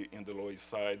gallery in the Lower East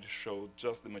Side showed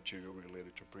just the material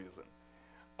related to prison.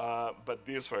 But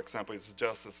this, for example, is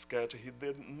just a sketch. He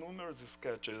did numerous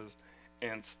sketches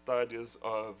and studies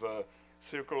of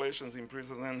circulations in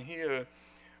prisons. And here,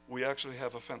 we actually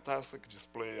have a fantastic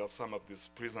display of some of these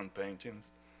prison paintings.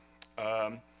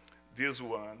 This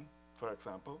one, for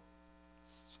example,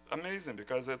 it's amazing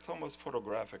because it's almost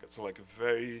photographic. It's like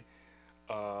very,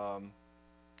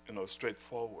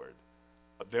 straightforward.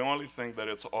 The only thing that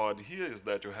is odd here is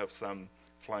that you have some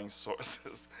flying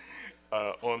saucers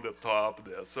on the top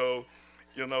there. So,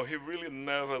 he really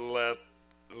never left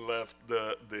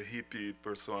the hippie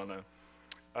persona.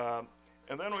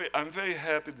 And then I'm very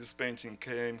happy this painting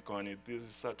came, Connie. This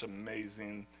is such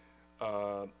amazing.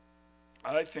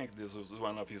 I think this was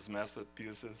one of his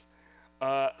masterpieces.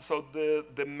 So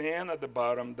the man at the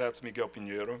bottom, that's Miguel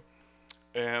Pinheiro.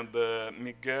 And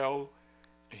Miguel,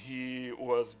 he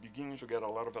was beginning to get a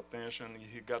lot of attention.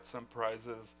 He got some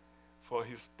prizes for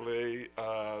his play,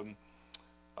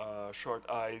 Short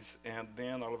Eyes. And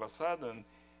then all of a sudden,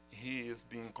 he is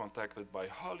being contacted by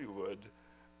Hollywood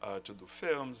to do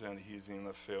films, and he's in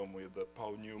a film with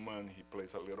Paul Newman. He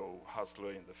plays a little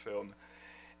hustler in the film.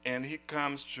 And he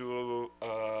comes to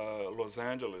Los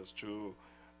Angeles to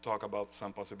talk about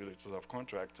some possibilities of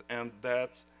contracts. And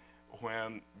that's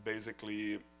when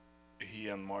basically he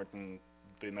and Martin,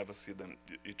 they never see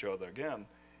each other again.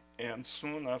 And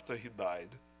soon after he died.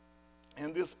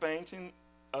 And this painting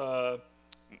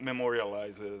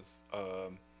memorializes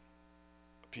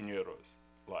Pinheiro's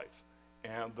life.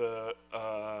 And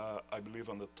I believe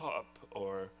on the top,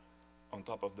 or on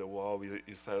top of the wall,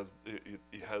 it says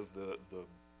it has the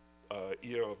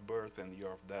year of birth and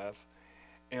year of death.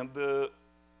 And the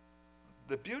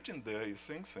building there is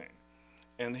Sing Sing.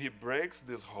 And he breaks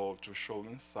this hole to show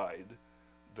inside,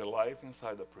 the life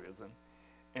inside the prison.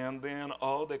 And then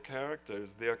all the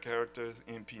characters, they are characters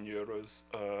in Pinheiro's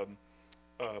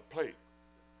play.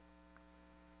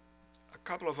 A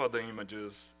couple of other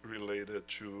images related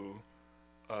to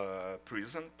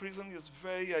prison. Prison is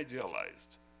very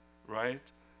idealized,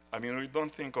 right? I mean, we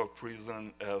don't think of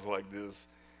prison as like this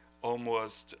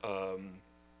almost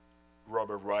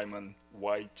Robert Ryman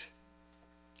white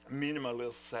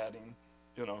minimalist setting,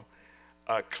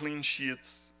 clean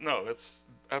sheets. No, it's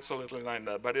absolutely not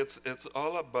that. But it's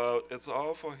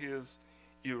all for his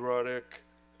erotic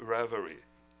reverie,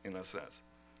 in a sense.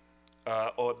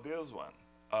 Or this one.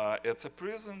 It's a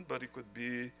prison, but it could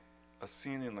be a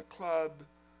scene in a club.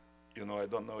 I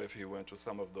don't know if he went to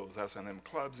some of those S&M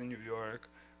clubs in New York,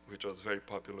 which was very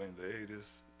popular in the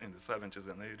 80s, in the 70s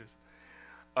and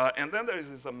 80s. And then there's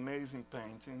this amazing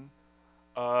painting.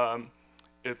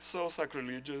 It's so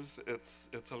sacrilegious.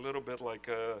 It's a little bit like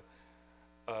a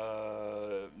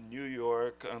New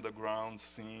York underground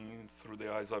scene through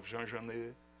the eyes of Jean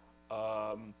Genet.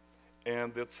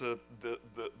 And it's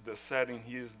the setting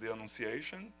here is the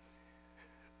Annunciation.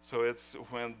 So it's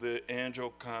when the angel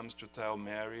comes to tell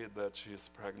Mary that she's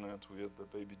pregnant with the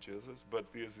baby Jesus,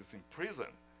 but this is in prison.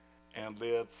 And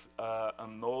it's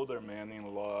an older man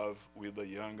in love with a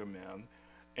younger man.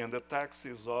 And the text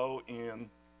is all in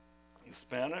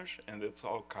Spanish, and it's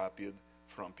all copied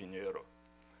from Pinheiro.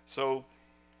 So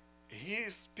he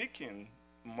is speaking,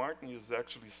 Martin is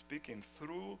actually speaking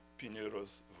through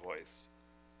Pinheiro's voice.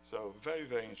 So very,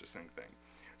 very interesting thing.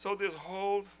 So this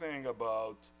whole thing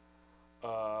about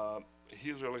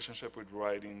his relationship with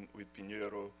writing with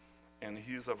Pinheiro and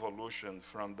his evolution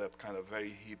from that kind of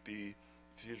very hippie,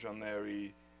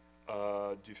 visionary,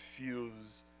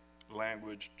 diffuse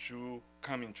language to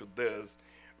coming to this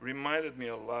reminded me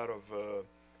a lot of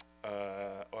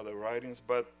other writings,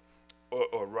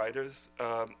 or writers,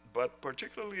 but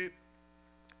particularly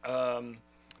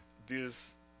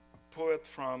this poet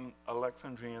from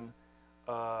Alexandrine,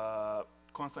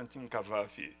 Constantin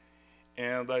Cavafy.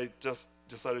 And I just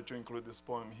decided to include this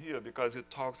poem here because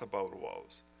it talks about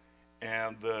walls.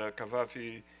 And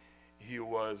Cavafy, he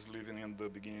was living in the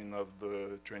beginning of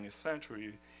the 20th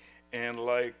century. And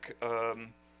like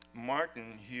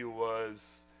Martin, he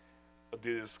was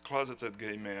this closeted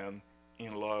gay man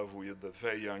in love with a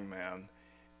very young man.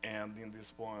 And in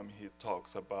this poem, he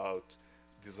talks about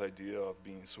this idea of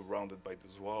being surrounded by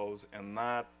these walls and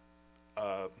not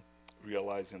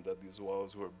realizing that these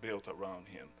walls were built around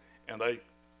him. And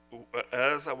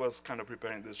as I was kind of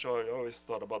preparing this show, I always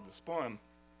thought about this poem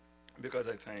because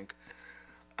I think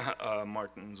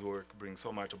Martin's work brings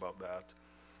so much about that.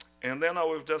 And then I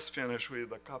will just finish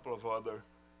with a couple of other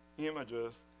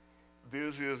images.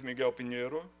 This is Miguel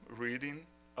Pinheiro reading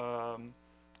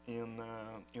in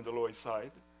the Lower East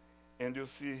Side. And you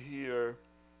see here,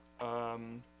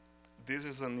 this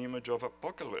is an image of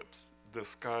apocalypse. The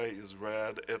sky is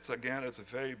red. It's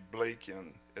very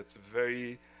Blakean. It's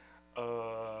very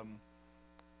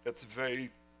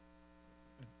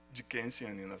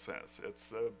Dickensian in a sense.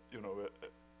 It's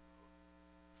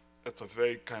it's a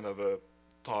very kind of a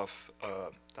tough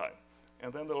time.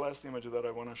 And then the last image that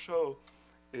I want to show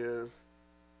is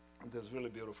this really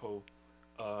beautiful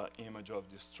image of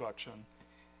destruction.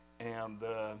 And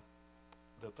the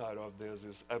title of this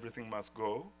is "Everything Must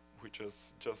Go," which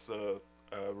is just a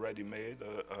ready-made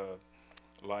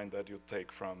line that you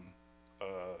take from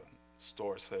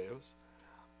store sales.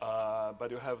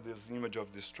 But you have this image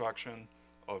of destruction,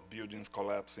 of buildings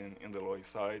collapsing in the Lower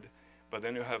East Side. But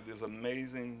then you have this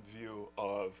amazing view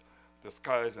of the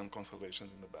skies and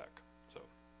constellations in the back. So,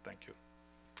 thank you.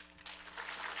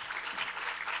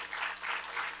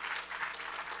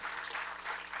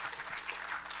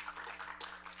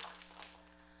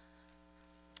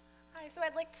 Hi, so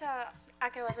I'd like to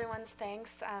echo everyone's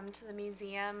thanks to the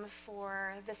museum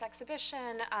for this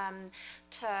exhibition,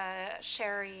 to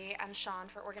Sherry and Sean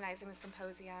for organizing the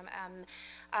symposium,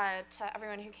 to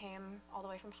everyone who came all the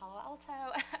way from Palo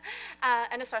Alto,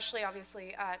 and especially,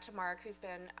 obviously, to Mark, who's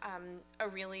been a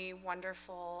really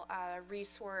wonderful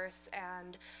resource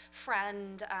and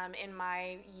friend in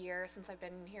my year since I've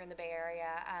been here in the Bay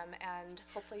Area, and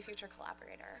hopefully future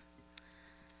collaborator.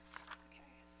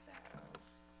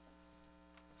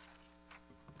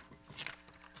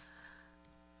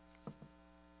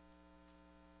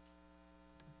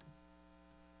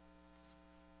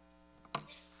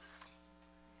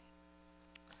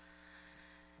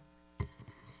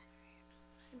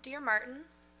 Dear Martin,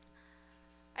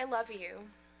 I love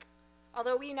you.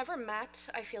 Although we never met,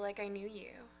 I feel like I knew you.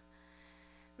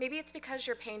 Maybe it's because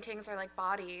your paintings are like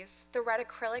bodies, the red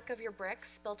acrylic of your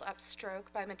bricks built up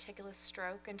stroke by meticulous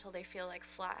stroke until they feel like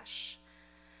flesh.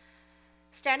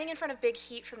 Standing in front of Big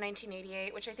Heat from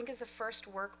 1988, which I think is the first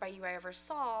work by you I ever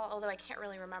saw, although I can't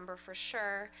really remember for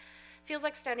sure, feels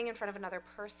like standing in front of another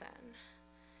person.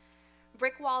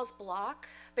 Brick walls block,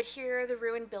 but here the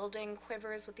ruined building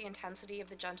quivers with the intensity of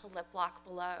the gentle lip block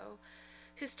below,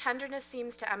 whose tenderness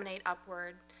seems to emanate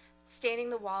upward,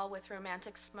 staining the wall with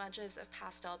romantic smudges of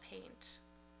pastel paint.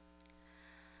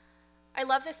 I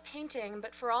love this painting,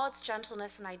 but for all its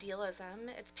gentleness and idealism,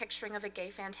 its picturing of a gay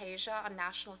fantasia on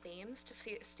national themes, to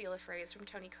steal a phrase from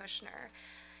Tony Kushner,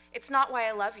 it's not why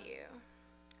I love you.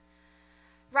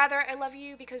 Rather, I love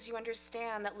you because you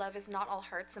understand that love is not all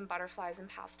hearts and butterflies and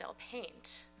pastel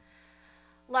paint.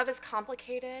 Love is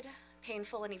complicated,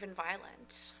 painful, and even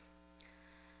violent.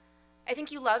 I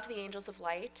think you loved the Angels of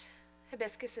Light,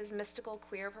 Hibiscus's mystical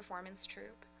queer performance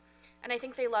troupe, and I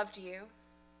think they loved you.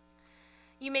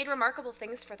 You made remarkable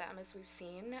things for them, as we've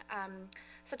seen,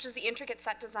 such as the intricate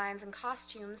set designs and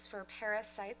costumes for Paris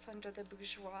sites under the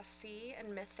bourgeoisie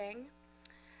and mything.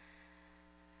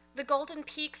 The golden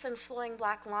peaks and flowing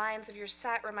black lines of your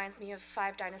set reminds me of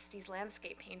Five Dynasties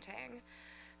landscape painting,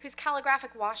 whose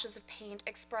calligraphic washes of paint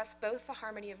express both the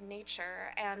harmony of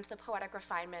nature and the poetic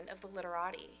refinement of the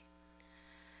literati.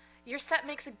 Your set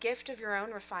makes a gift of your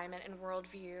own refinement and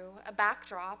worldview, a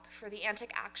backdrop for the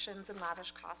antic actions and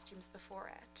lavish costumes before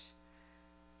it.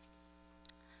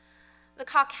 The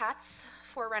Coquettes,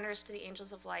 forerunners to the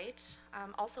Angels of Light,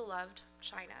 also loved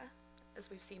China, as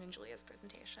we've seen in Julia's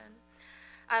presentation.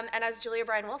 And as Julia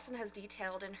Bryan-Wilson has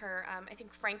detailed in her, I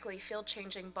think, frankly,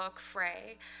 field-changing book,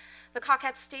 Fray, the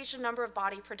Coquettes staged a number of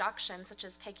body productions, such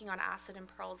as Peking on Acid and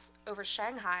Pearls over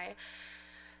Shanghai,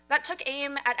 that took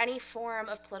aim at any form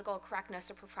of political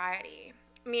correctness or propriety,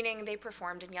 meaning they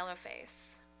performed in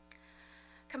yellowface.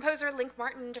 Composer Link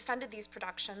Martin defended these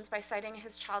productions by citing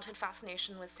his childhood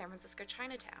fascination with San Francisco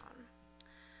Chinatown.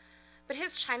 But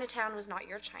his Chinatown was not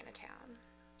your Chinatown.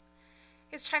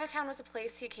 His Chinatown was a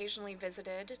place he occasionally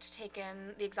visited to take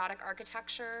in the exotic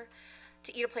architecture,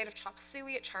 to eat a plate of chop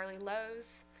suey at Charlie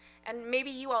Lowe's, and maybe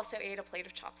you also ate a plate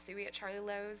of chop suey at Charlie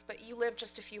Lowe's, but you lived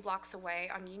just a few blocks away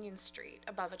on Union Street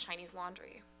above a Chinese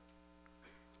laundry.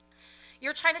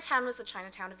 Your Chinatown was the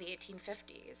Chinatown of the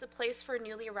 1850s, a place for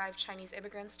newly arrived Chinese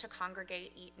immigrants to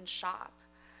congregate, eat, and shop.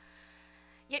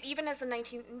 Yet even in the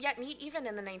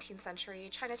 19th century,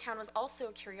 Chinatown was also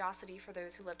a curiosity for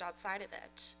those who lived outside of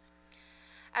it.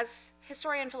 As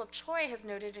historian Philip Choi has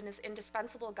noted in his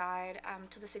indispensable guide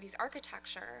to the city's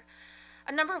architecture,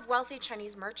 a number of wealthy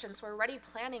Chinese merchants were already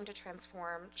planning to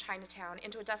transform Chinatown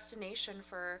into a destination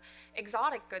for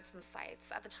exotic goods and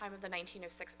sites at the time of the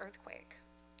 1906 earthquake.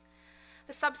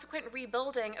 The subsequent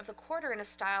rebuilding of the quarter in a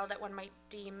style that one might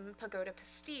deem pagoda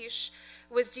pastiche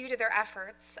was due to their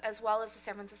efforts, as well as the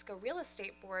San Francisco Real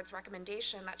Estate Board's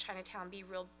recommendation that Chinatown be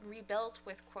rebuilt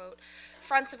with, quote,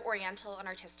 fronts of oriental and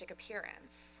artistic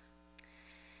appearance.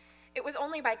 It was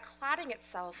only by cladding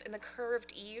itself in the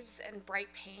curved eaves and bright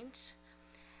paint,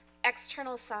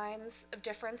 external signs of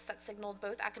difference that signaled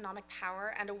both economic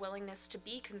power and a willingness to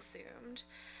be consumed,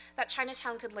 that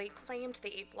Chinatown could lay claim to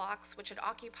the 8 blocks which it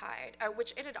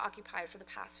had occupied for the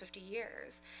past 50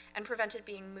 years and prevent it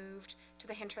being moved to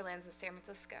the hinterlands of San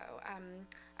Francisco,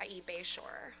 i.e.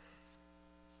 Bayshore.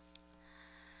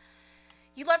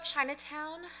 You love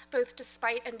Chinatown, both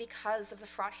despite and because of the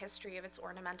fraught history of its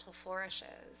ornamental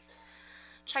flourishes.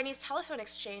 Chinese Telephone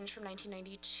Exchange from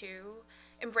 1992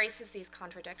 embraces these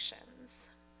contradictions.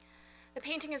 The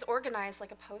painting is organized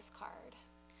like a postcard,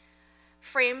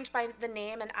 framed by the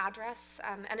name and address,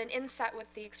 and an inset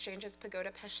with the exchange's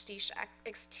pagoda pastiche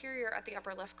exterior at the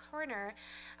upper left corner,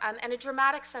 and a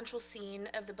dramatic central scene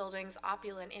of the building's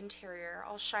opulent interior,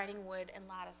 all shining wood and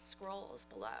lattice scrolls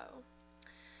below.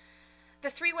 The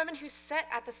 3 women who sit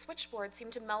at the switchboard seem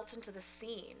to melt into the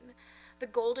scene, the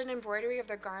golden embroidery of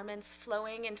their garments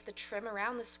flowing into the trim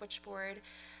around the switchboard,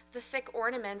 the thick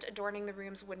ornament adorning the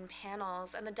room's wooden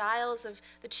panels, and the dials of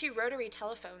the 2 rotary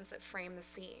telephones that frame the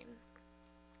scene.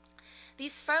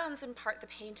 These phones impart the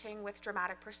painting with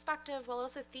dramatic perspective while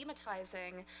also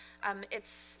thematizing its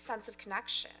sense of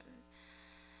connection.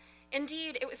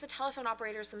 Indeed, it was the telephone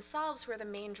operators themselves who were the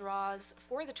main draws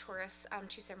for the tourists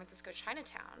to San Francisco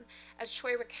Chinatown. As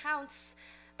Choi recounts,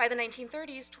 by the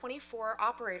 1930s, 24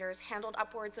 operators handled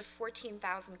upwards of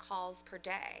 14,000 calls per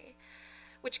day,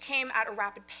 which came at a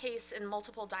rapid pace in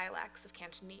multiple dialects of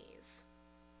Cantonese.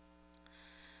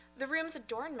 The room's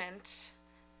adornment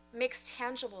makes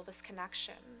tangible this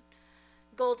connection,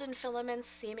 golden filaments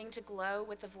seeming to glow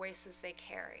with the voices they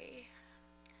carry.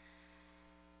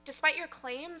 Despite your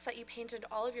claims that you painted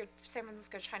all of your San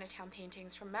Francisco Chinatown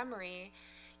paintings from memory,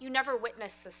 you never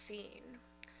witnessed the scene.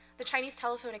 The Chinese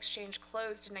Telephone Exchange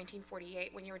closed in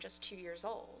 1948 when you were just 2 years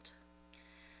old.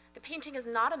 The painting is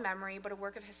not a memory, but a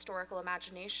work of historical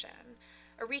imagination,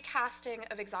 a recasting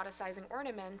of exoticizing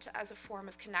ornament as a form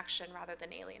of connection rather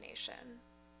than alienation.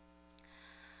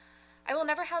 I will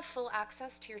never have full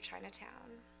access to your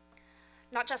Chinatown,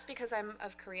 not just because I'm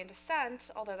of Korean descent,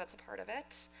 although that's a part of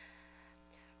it.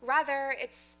 Rather,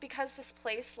 it's because this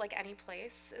place, like any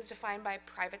place, is defined by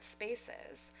private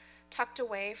spaces, tucked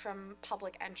away from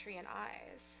public entry and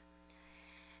eyes.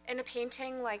 In a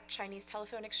painting like Chinese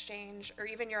Telephone Exchange, or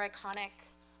even your iconic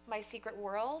My Secret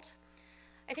World,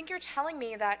 I think you're telling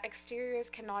me that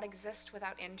exteriors cannot exist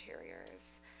without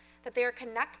interiors, that they are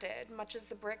connected, much as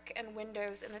the brick and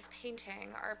windows in this painting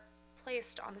are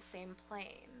placed on the same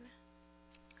plane.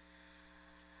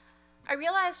 I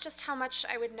realized just how much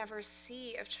I would never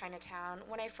see of Chinatown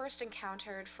when I first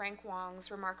encountered Frank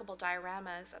Wong's remarkable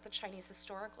dioramas at the Chinese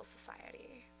Historical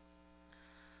Society.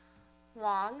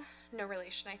 Wong, no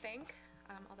relation, I think,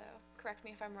 although correct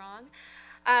me if I'm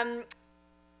wrong,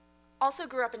 also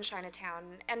grew up in Chinatown,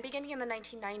 and beginning in the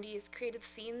 1990s, created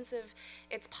scenes of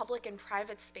its public and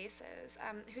private spaces,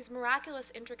 whose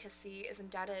miraculous intricacy is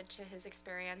indebted to his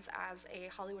experience as a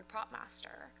Hollywood prop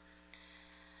master.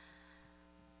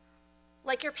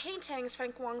 Like your paintings,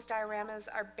 Frank Wong's dioramas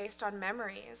are based on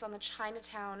memories on the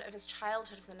Chinatown of his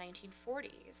childhood of the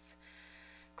 1940s.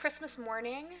 Christmas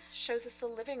Morning shows us the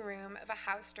living room of a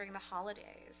house during the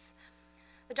holidays.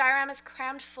 The diorama is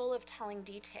crammed full of telling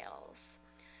details.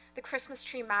 The Christmas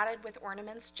tree matted with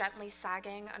ornaments gently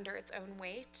sagging under its own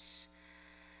weight.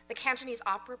 The Cantonese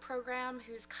opera program,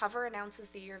 whose cover announces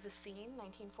the year of the scene,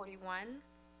 1941.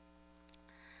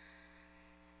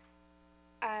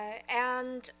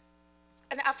 And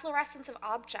an efflorescence of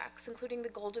objects, including the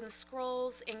golden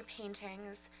scrolls, ink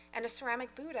paintings, and a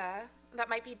ceramic Buddha that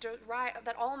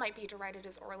all might be derided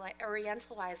as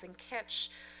orientalizing kitsch,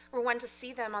 were one to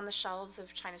see them on the shelves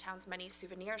of Chinatown's many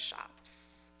souvenir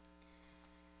shops.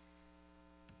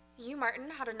 You,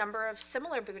 Martin, had a number of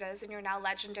similar Buddhas in your now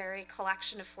legendary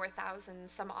collection of 4,000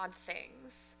 some odd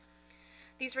things.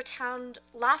 These rotund,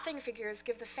 laughing figures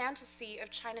give the fantasy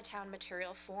of Chinatown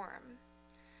material form.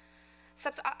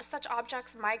 Such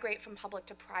objects migrate from public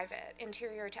to private,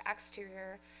 interior to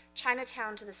exterior,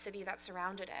 Chinatown to the city that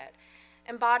surrounded it,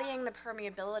 embodying the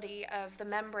permeability of the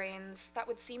membranes that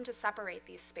would seem to separate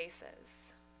these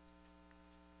spaces.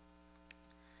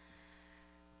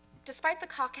 Despite the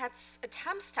Coquette's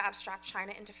attempts to abstract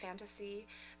China into fantasy,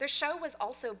 their show was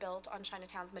also built on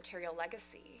Chinatown's material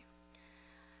legacy.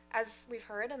 As we've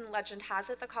heard, and legend has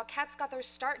it, the Coquettes got their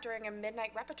start during a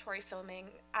midnight repertory filming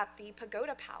at the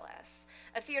Pagoda Palace,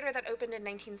 a theater that opened in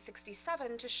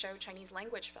 1967 to show Chinese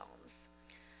language films.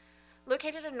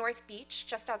 Located in North Beach,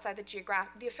 just outside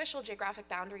the official geographic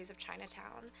boundaries of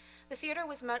Chinatown, the theater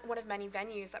was one of many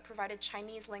venues that provided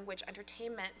Chinese language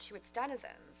entertainment to its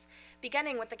denizens,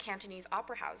 beginning with the Cantonese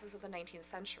opera houses of the 19th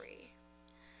century.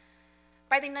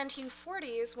 By the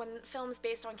 1940s, when films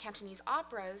based on Cantonese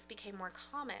operas became more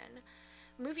common,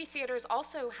 movie theaters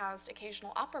also housed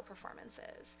occasional opera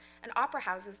performances, and opera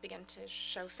houses began to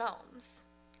show films.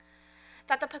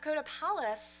 That the Pagoda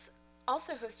Palace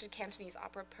also hosted Cantonese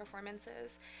opera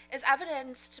performances is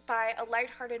evidenced by a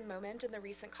lighthearted moment in the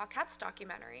recent Coquettes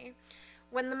documentary,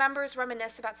 when the members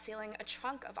reminisce about stealing a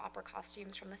trunk of opera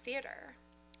costumes from the theater.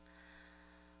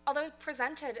 Although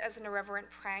presented as an irreverent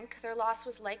prank, their loss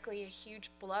was likely a huge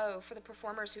blow for the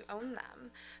performers who owned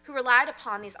them, who relied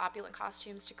upon these opulent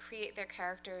costumes to create their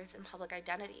characters and public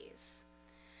identities.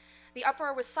 The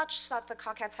uproar was such that the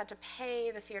Coquettes had to pay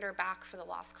the theater back for the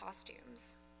lost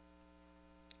costumes.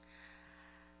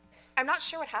 I'm not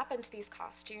sure what happened to these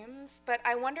costumes, but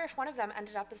I wonder if one of them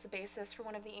ended up as the basis for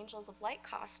one of the Angels of Light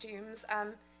costumes.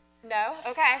 No?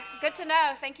 Okay, good to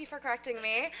know. Thank you for correcting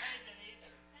me.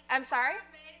 I'm sorry?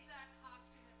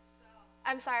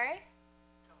 I'm sorry?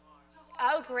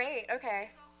 Oh, great,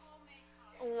 okay.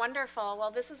 Wonderful.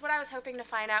 Well, this is what I was hoping to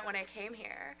find out when I came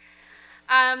here.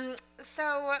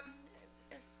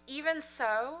 Even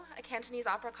so, a Cantonese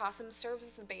opera costume serves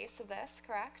as the base of this,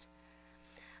 correct?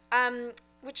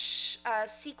 Which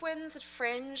sequins,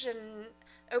 fringe, and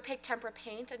opaque tempera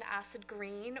paint and acid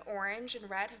green, orange, and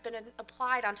red have been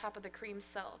applied on top of the cream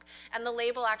silk. And the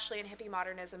label actually in hippie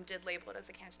modernism did label it as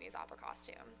a Cantonese opera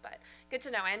costume, but good to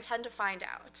know. I intend to find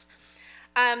out.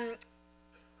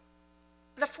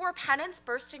 The four pennants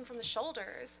bursting from the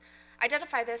shoulders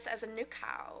identify this as a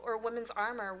nukao, or women's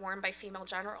armor worn by female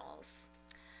generals.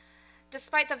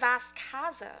 Despite the vast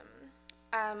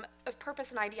chasm of purpose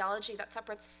and ideology that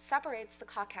separates the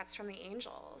Coquettes from the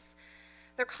Angels,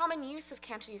 their common use of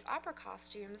Cantonese opera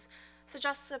costumes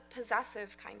suggests a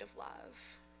possessive kind of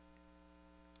love.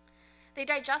 They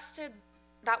digested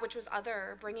that which was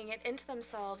other, bringing it into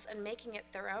themselves and making it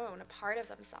their own, a part of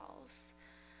themselves.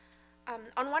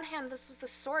 On one hand, this was the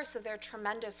source of their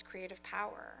tremendous creative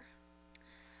power.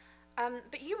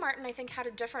 But you, Martin, I think had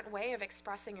a different way of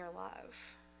expressing your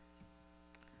love.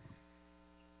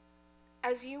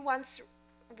 As you once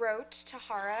wrote to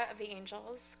Hara of the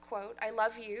Angels, quote, "I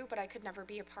love you, but I could never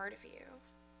be a part of you."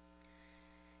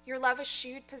 Your love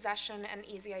eschewed possession and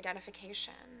easy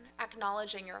identification,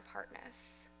 acknowledging your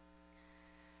apartness.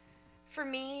 For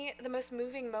me, the most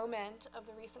moving moment of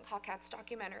the recent Coquettes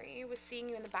documentary was seeing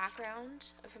you in the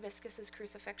background of Hibiscus's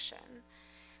Crucifixion,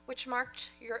 which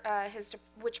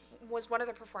which was one of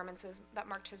the performances that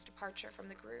marked his departure from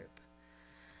the group.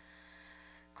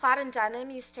 Clad in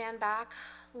denim, you stand back,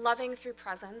 loving through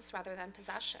presence rather than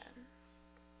possession.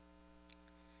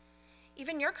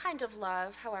 Even your kind of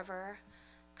love, however,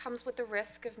 comes with the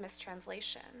risk of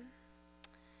mistranslation.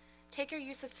 Take your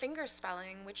use of finger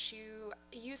spelling, which you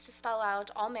use to spell out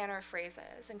all manner of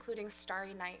phrases, including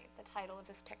Starry Night, the title of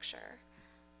this picture.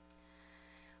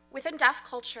 Within deaf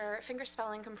culture,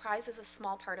 fingerspelling comprises a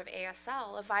small part of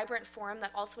ASL, a vibrant form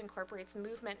that also incorporates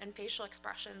movement and facial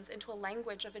expressions into a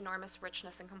language of enormous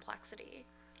richness and complexity.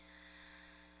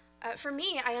 For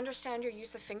me, I understand your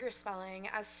use of fingerspelling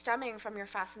as stemming from your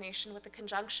fascination with the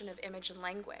conjunction of image and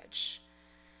language.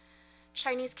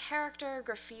 Chinese character,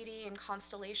 graffiti, and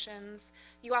constellations,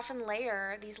 you often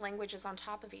layer these languages on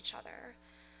top of each other,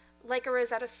 like a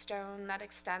Rosetta Stone that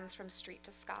extends from street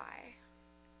to sky.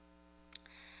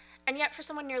 And yet, for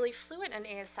someone nearly fluent in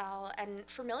ASL and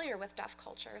familiar with deaf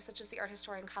culture, such as the art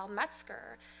historian Kyle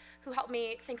Metzger, who helped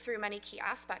me think through many key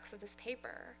aspects of this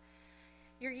paper,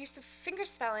 your use of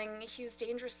fingerspelling hews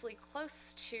dangerously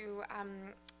close to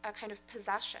a kind of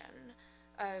possession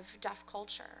of deaf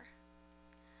culture.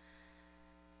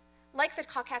 Like the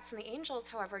Coquettes and the Angels,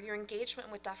 however, your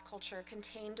engagement with deaf culture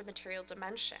contained a material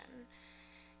dimension.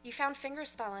 You found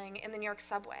fingerspelling in the New York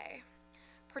subway,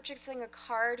 purchasing a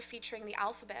card featuring the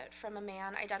alphabet from a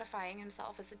man identifying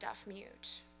himself as a deaf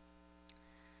mute.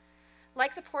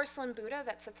 Like the porcelain Buddha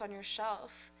that sits on your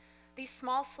shelf, these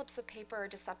small slips of paper are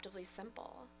deceptively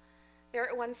simple. They're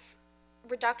at once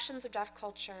reductions of deaf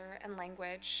culture and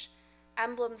language,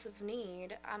 emblems of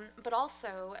need, but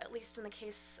also, at least in the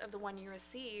case of the one you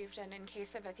received, and in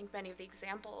case of, I think, many of the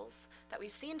examples that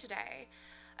we've seen today,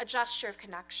 a gesture of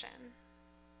connection.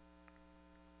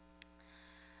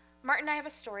 Martin, I have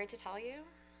a story to tell you.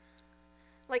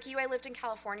 Like you, I lived in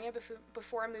California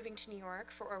before moving to New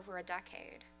York for over a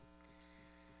decade.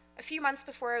 A few months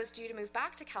before I was due to move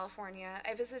back to California,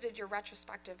 I visited your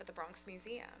retrospective at the Bronx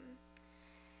Museum.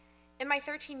 In my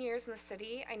 13 years in the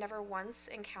city, I never once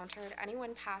encountered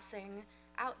anyone passing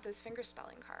out those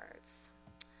fingerspelling cards.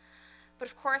 But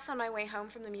of course, on my way home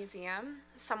from the museum,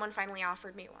 someone finally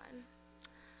offered me one.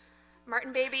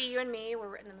 Martin, baby, you and me were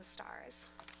written in the stars.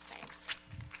 Thanks.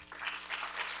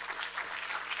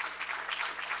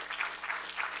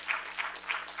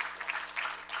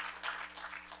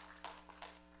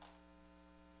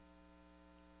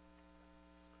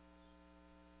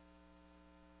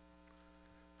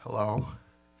 Hello.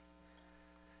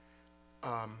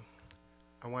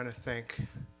 I want to thank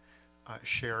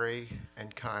Sherry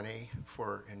and Connie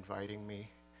for inviting me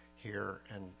here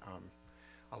and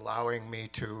allowing me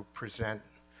to present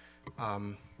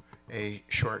a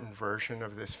shortened version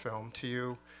of this film to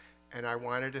you. And I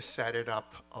wanted to set it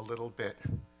up a little bit.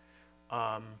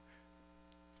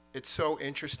 It's so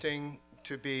interesting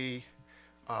to be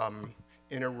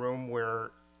in a room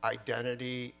where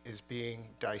identity is being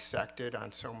dissected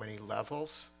on so many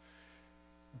levels,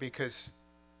 because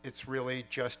it's really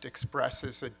just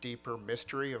expresses a deeper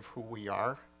mystery of who we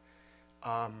are.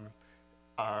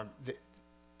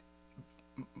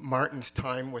 Martin's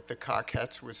time with the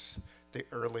Coquettes was the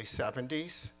early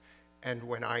 70s, and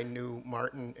when I knew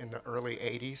Martin in the early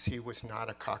 80s, he was not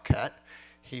a Coquette.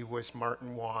 He was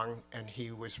Martin Wong, and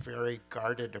he was very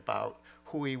guarded about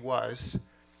who he was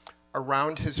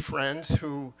around his friends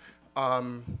who,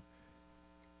 and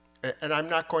I'm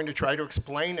not going to try to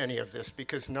explain any of this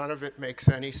because none of it makes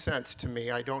any sense to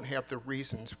me. I don't have the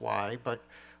reasons why, but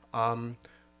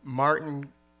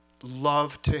Martin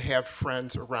loved to have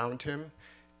friends around him,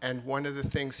 and one of the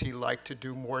things he liked to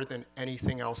do more than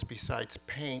anything else besides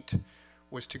paint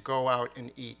was to go out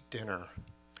and eat dinner.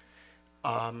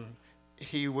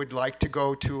 He would like to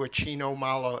go to a Chino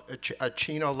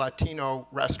Latino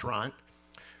restaurant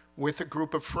with a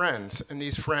group of friends, and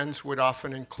these friends would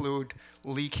often include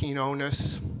Lee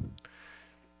Quinones,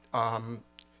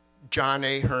 John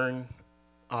Ahearn,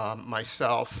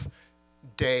 myself,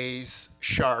 Days,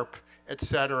 Sharp,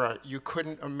 etc. You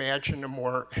couldn't imagine a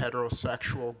more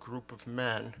heterosexual group of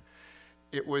men.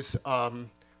 It was,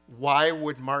 why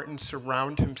would Martin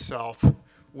surround himself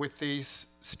with these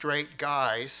straight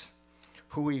guys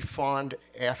who he fawned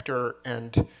after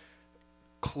and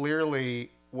clearly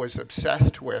was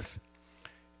obsessed with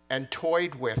and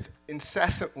toyed with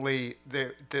incessantly?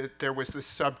 There was the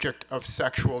subject of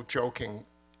sexual joking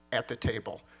at the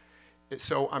table.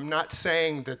 So I'm not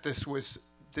saying that this was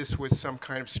some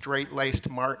kind of straight-laced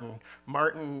Martin.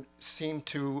 Martin seemed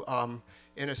to,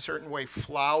 in a certain way,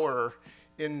 flower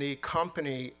in the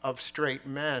company of straight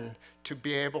men to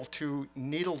be able to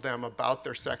needle them about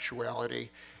their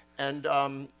sexuality. And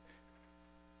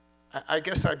I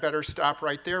guess I better stop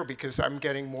right there because I'm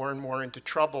getting more and more into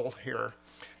trouble here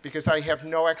because I have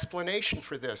no explanation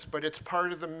for this, but it's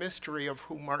part of the mystery of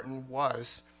who Martin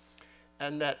was,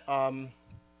 and that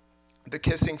the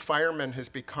Kissing Fireman has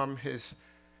become his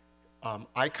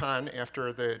icon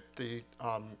after the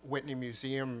Whitney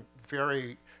Museum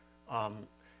very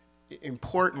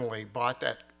importantly bought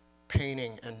that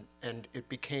painting, and it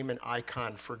became an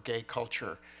icon for gay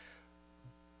culture.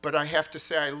 But I have to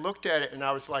say, I looked at it and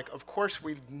I was like, of course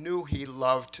we knew he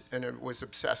loved and was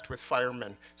obsessed with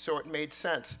firemen, so it made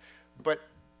sense. But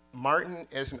Martin,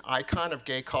 as an icon of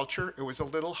gay culture, it was a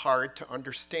little hard to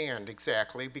understand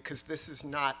exactly, because this is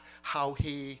not how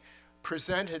he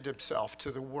presented himself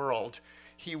to the world.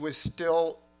 He was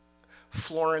still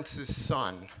Florence's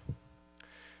son,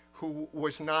 who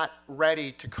was not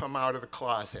ready to come out of the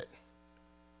closet.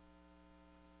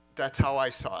 That's how I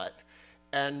saw it.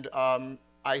 And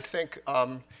I think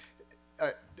I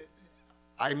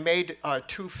made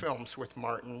 2 films with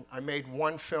Martin. I made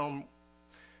one film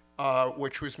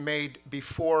which was made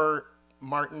before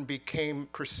Martin became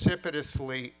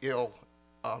precipitously ill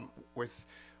with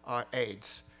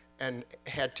AIDS and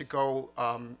had to go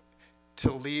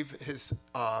to leave his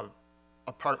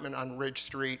apartment on Ridge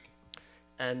Street.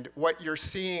 And what you're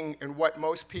seeing, and what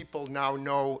most people now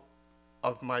know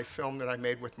of my film that I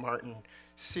made with Martin,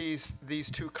 sees these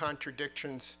 2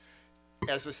 contradictions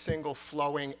as a single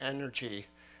flowing energy.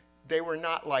 They were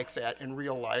not like that in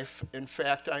real life. In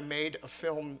fact, I made a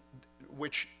film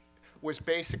which was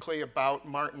basically about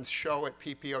Martin's show at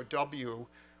PPOW,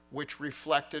 which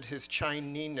reflected his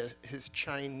Chineseness.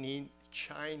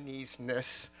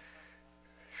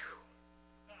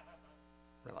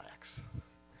 Relax.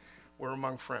 We're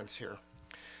among friends here.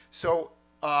 So,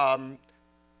 and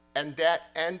that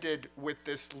ended with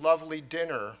this lovely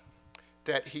dinner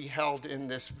that he held in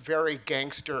this very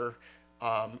gangster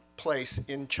place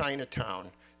in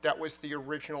Chinatown. That was the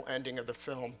original ending of the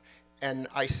film. And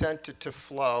I sent it to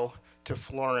Flo, to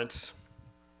Florence,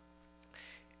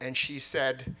 and she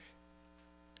said,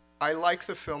 I like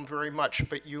the film very much,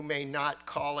 but you may not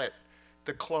call it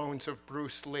The Clones of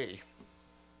Bruce Lee.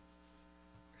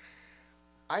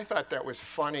 I thought that was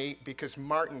funny because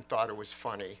Martin thought it was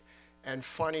funny, and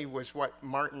funny was what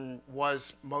Martin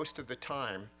was most of the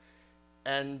time.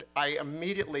 And I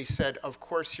immediately said, of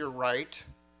course you're right.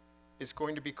 It's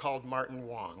going to be called Martin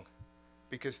Wong,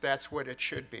 because that's what it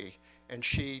should be. And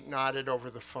she nodded over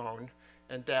the phone,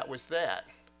 and that was that.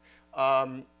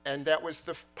 And that was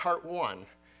the part 1.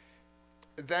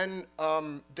 Then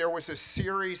there was a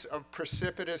series of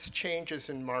precipitous changes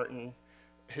in Martin,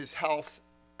 his health,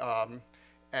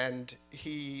 and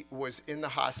he was in the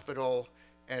hospital,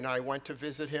 and I went to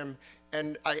visit him.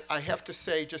 And I have to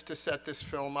say, just to set this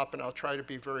film up, and I'll try to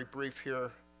be very brief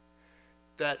here,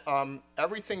 that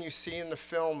everything you see in the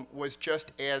film was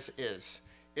just as is.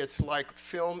 It's like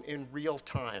film in real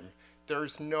time.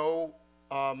 There's no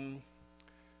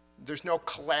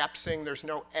collapsing, there's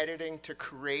no editing to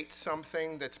create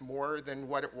something that's more than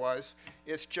what it was.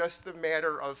 It's just the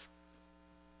matter of,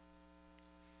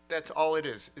 that's all it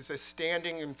is a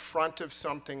standing in front of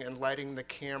something and letting the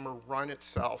camera run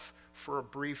itself for a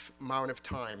brief amount of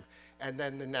time, and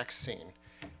then the next scene.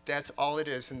 That's all it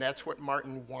is, and that's what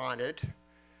Martin wanted.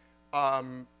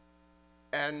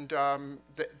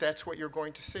 That's what you're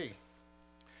going to see,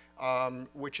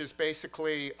 which is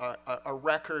basically a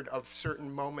record of certain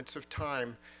moments of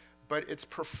time. But it's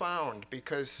profound,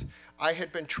 because I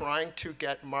had been trying to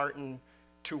get Martin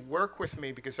to work with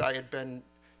me, because I had been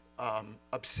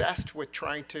obsessed with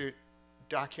trying to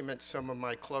document some of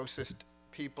my closest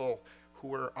people who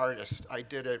were artists. I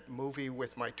did a movie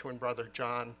with my twin brother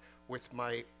John, with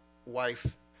my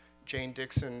wife Jane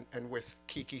Dixon, and with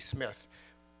Kiki Smith.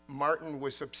 Martin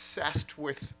was obsessed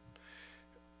with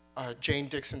Jane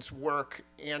Dixon's work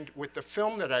and with the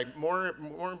film that more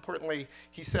importantly,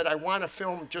 he said, I want a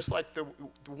film just like the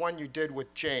one you did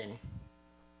with Jane.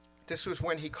 This was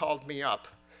when he called me up.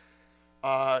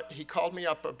 He called me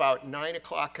up about 9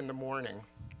 o'clock in the morning,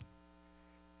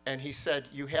 and he said,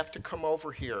 you have to come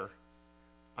over here.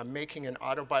 I'm making an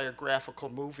autobiographical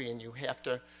movie, and you have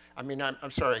to,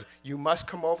 I'm sorry, you must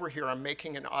come over here. I'm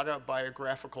making an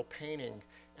autobiographical painting,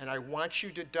 and I want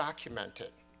you to document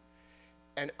it.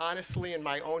 And honestly, in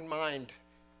my own mind,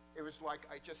 it was like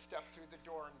I just stepped through the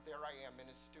door, and there I am in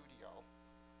his studio.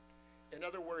 In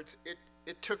other words, it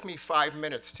took me 5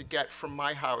 minutes to get from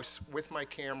my house with my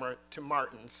camera to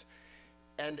Martin's.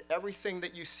 And everything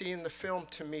that you see in the film,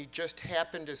 to me, just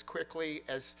happened as quickly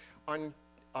as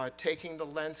taking the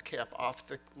lens cap off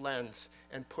the lens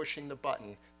and pushing the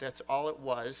button. That's all it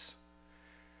was.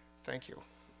 Thank you.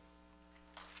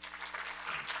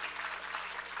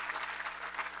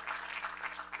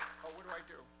 Oh, what do I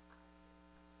do?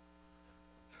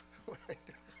 What do I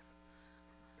do?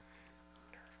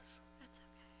 Nervous. That's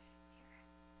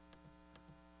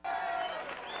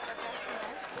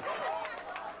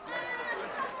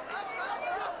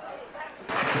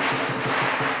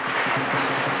okay.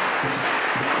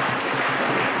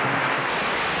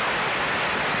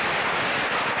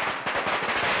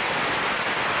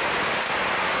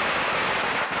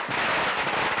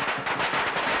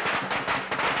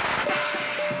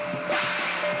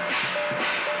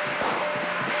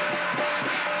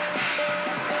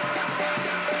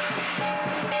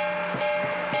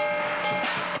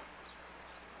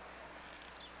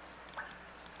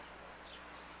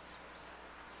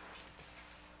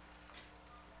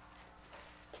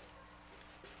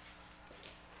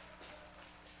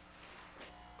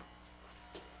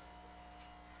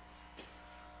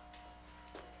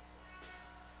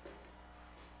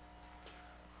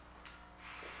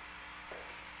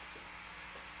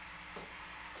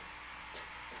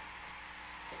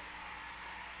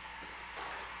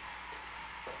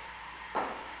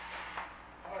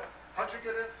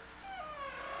 get in?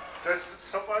 There's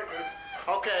somebody.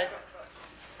 Okay.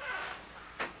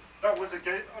 No, was the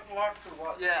gate unlocked or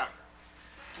what? Yeah.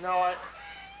 No, I.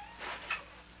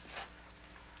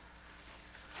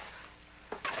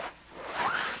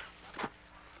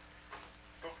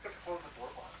 Don't forget to close the door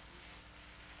behind.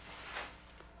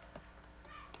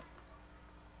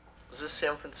 Is this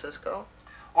San Francisco?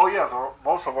 Oh yeah,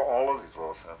 most of all of these are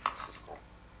all San Francisco.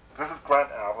 This is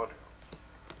Grant Avenue.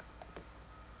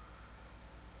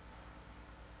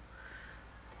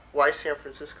 Why San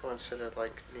Francisco instead of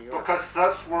like New York? Because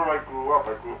that's where I grew up.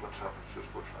 I grew up in San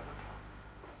Francisco, Chinatown.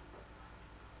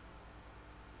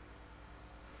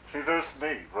 See, there's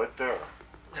me right there,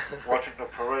 watching the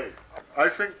parade. I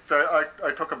think that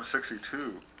I took him in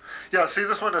 '62. Yeah, see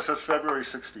this one that says February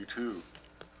 '62.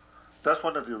 That's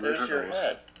one of the originals. There's your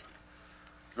head.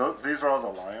 These are all the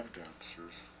lion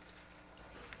dancers.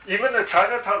 Even the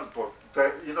Chinatown book,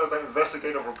 that the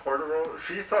investigative reporter wrote,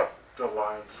 she thought the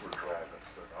lions were dragons.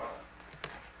 They're not.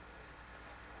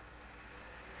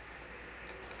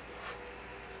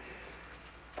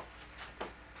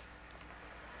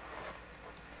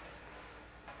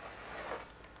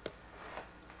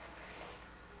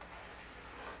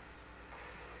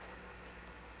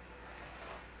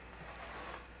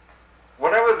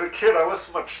 When I was a kid, I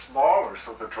was much smaller,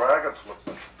 so the dragons looked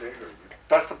much bigger.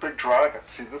 That's the big dragon.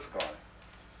 See this guy?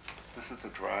 This is the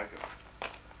dragon.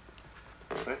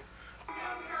 See?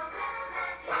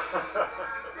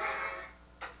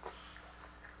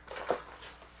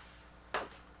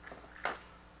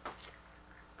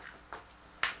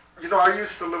 I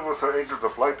used to live with the Angels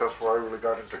of Light. That's where I really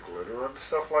got into glitter and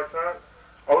stuff like that.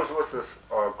 I was with this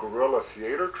guerrilla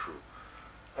theater troupe.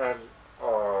 And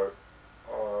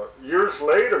years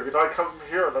later, I come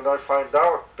here and then I find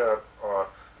out that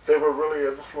they were really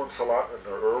influenced a lot in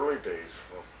their early days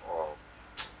from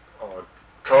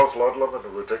Charles Ludlam and the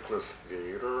Ridiculous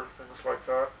Theater, things like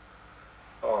that.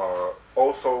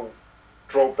 Also,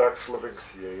 Joe Beck's Living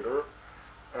Theater.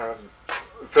 And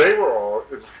they were all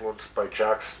influenced by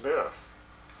Jack Smith.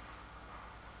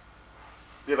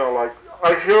 Like,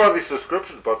 I hear all these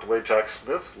descriptions about the way Jack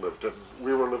Smith lived, and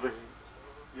we were living,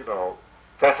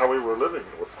 that's how we were living,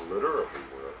 with glitter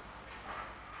everywhere.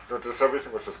 Just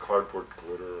everything was just cardboard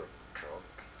glitter and junk.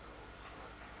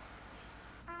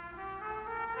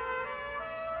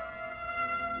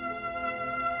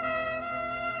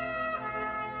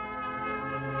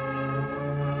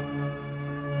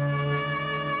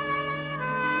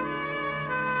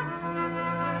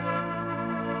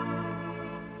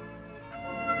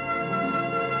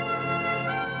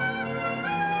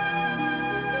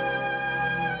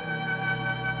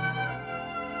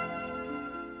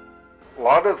 A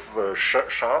lot of the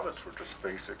shamans were just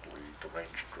basically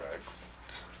deranged drag queens.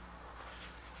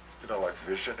 Like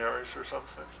visionaries or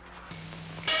something.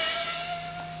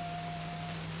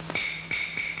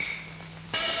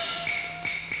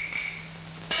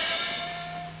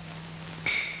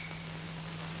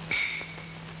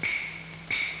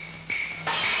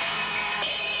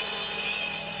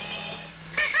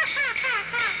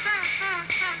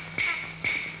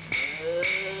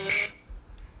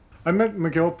 I met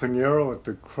Miguel Pinheiro at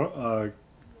the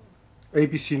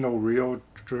ABC No Rio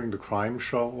during the crime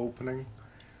show opening,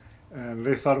 and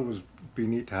they thought it would be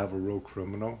neat to have a real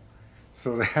criminal,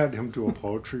 so they had him do a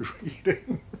poetry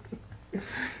reading.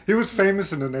 He was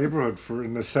famous in the neighborhood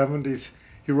in the 70s.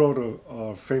 He wrote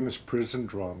a famous prison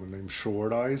drama named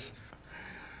Short Eyes.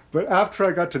 But after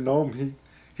I got to know him,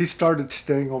 he started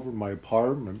staying over my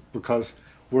apartment because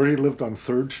where he lived on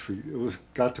 3rd Street,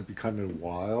 got to be kind of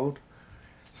wild.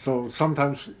 So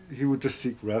sometimes he would just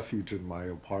seek refuge in my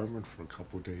apartment for a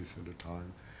couple of days at a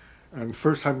time. And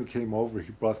first time he came over,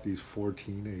 he brought these 4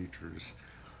 teenagers.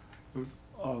 It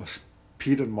was,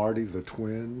 Pete and Marty, the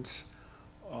twins,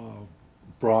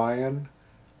 Brian,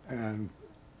 and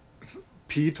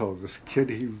Pito, this kid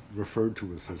he referred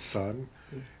to as his son.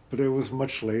 But it was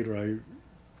much later I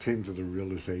came to the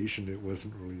realization it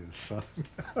wasn't really his son.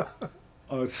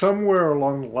 Somewhere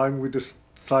along the line, we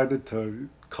decided to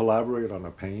collaborate on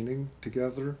a painting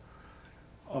together.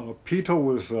 Pito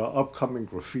was an upcoming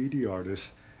graffiti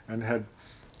artist and had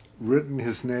written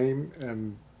his name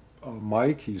and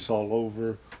Mikey's all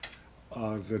over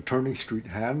the Turning Street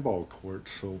handball court.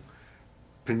 So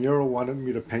Pinheiro wanted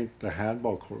me to paint the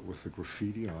handball court with the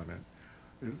graffiti on it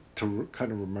to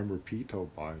kind of remember Pito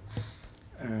by.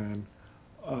 And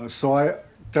so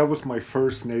that was my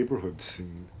first neighborhood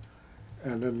scene.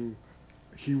 And then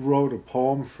he wrote a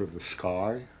poem for the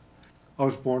sky. I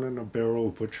was born in a barrel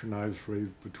of butcher knives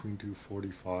raised between 2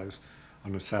 45s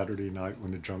on a Saturday night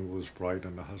when the jungle was bright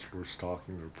and the hustlers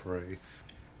stalking their prey.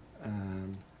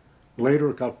 And Later,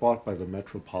 it got bought by the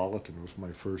Metropolitan. It was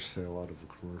my first sale out of a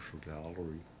commercial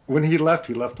gallery. When he left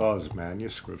all his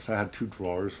manuscripts. I had 2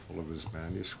 drawers full of his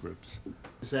manuscripts.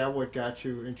 Is that what got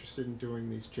you interested in doing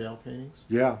these jail paintings?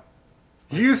 Yeah.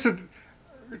 He used to,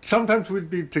 sometimes we'd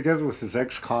be together with his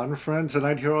ex-con friends, and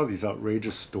I'd hear all these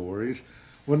outrageous stories.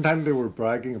 One time they were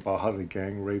bragging about how they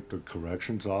gang raped a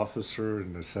corrections officer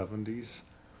in the 70s.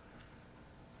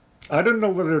 I didn't know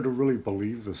whether to really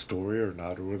believe the story or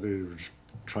not, or whether they were just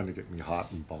trying to get me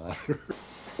hot and bothered.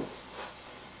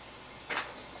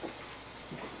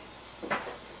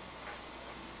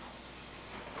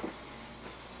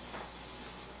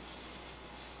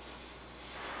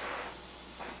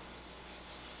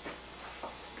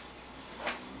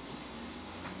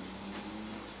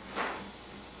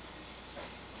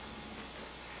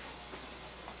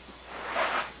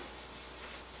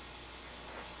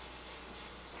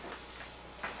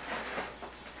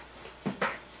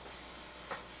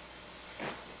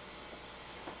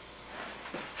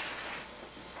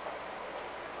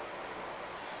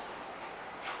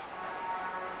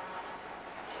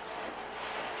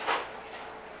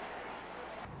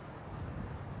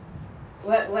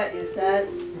 What is that?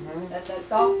 That's a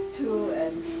dog too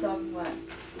and someone.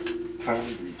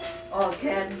 Candy. Oh,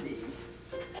 candies.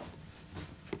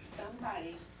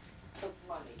 Somebody took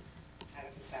money out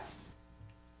of his house.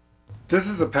 This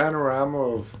is a panorama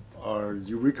of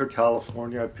Eureka,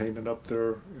 California. I painted up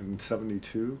there in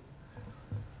 '72.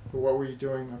 What were you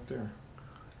doing up there?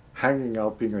 Hanging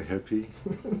out being a hippie.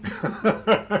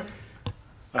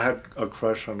 I had a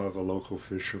crush on the local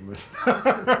fishermen.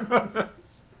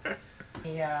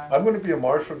 Yeah. I'm going to be a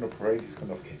marshal in the parade. He's going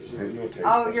to videotape.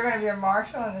 Oh, us. you're going to be a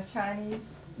marshal in the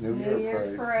Chinese New New Year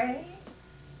Year's parade?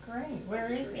 Great. Where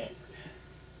is it?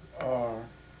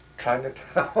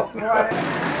 Chinatown. What?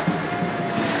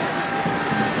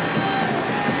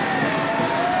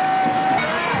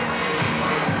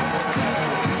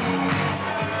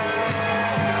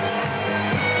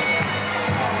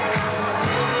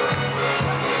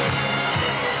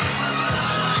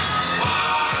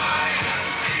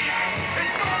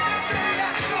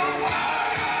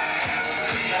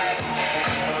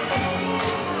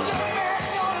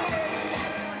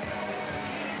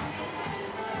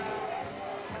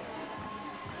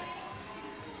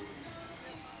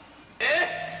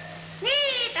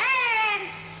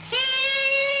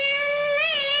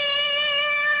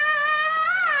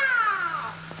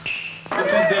 This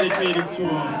is dedicated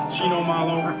to Chino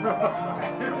Malo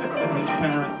and his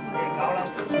parents.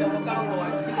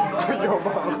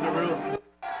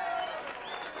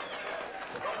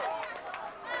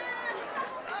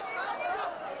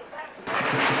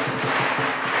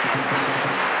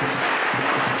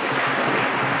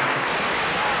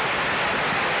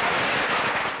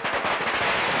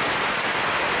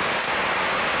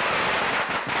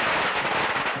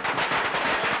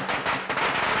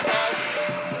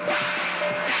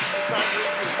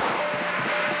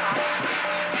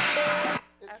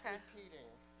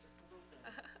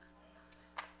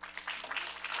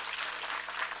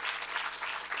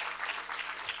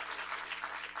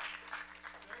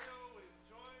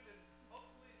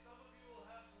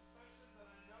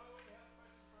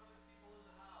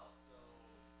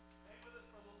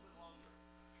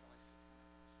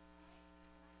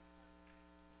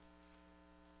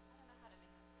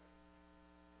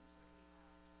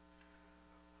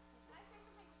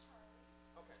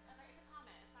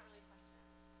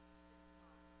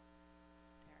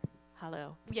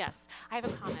 Hello. Yes, I have a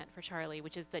comment for Charlie,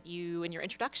 which is that you, in your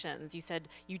introductions, you said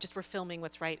you just were filming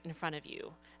what's right in front of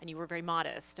you, and you were very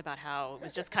modest about how it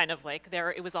was just kind of like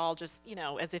there, it was all just, you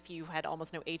know, as if you had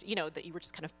almost no age, you know, that you were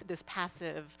just kind of this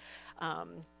passive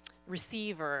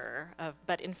receiver of,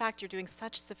 but in fact, you're doing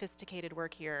such sophisticated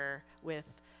work here with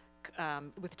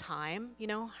time, you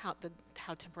know, how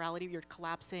temporality, you're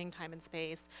collapsing time and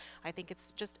space. I think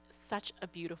it's just such a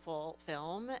beautiful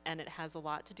film, and it has a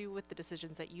lot to do with the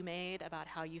decisions that you made about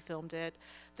how you filmed it,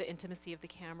 the intimacy of the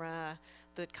camera,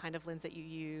 the kind of lens that you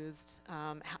used,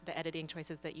 the editing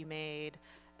choices that you made.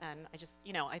 And I just,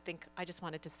 you know, I think I just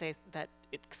wanted to say that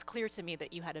it's clear to me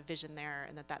that you had a vision there,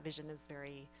 and that vision is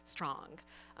very strong,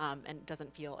 and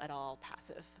doesn't feel at all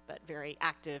passive, but very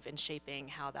active in shaping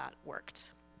how that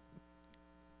worked.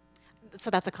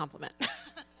 So that's a compliment.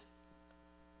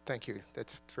 Thank you.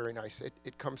 That's very nice.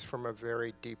 It comes from a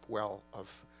very deep well of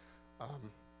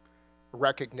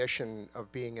recognition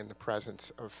of being in the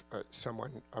presence of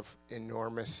someone of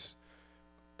enormous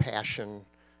passion,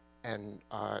 and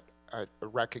a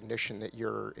recognition that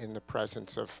you're in the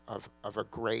presence of a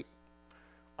great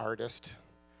artist,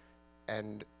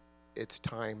 and it's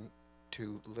time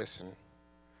to listen.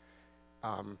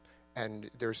 and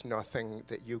there's nothing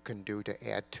that you can do to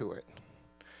add to it.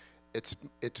 It's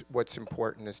what's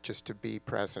important is just to be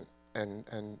present,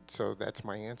 and so that's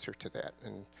my answer to that.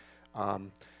 And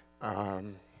I've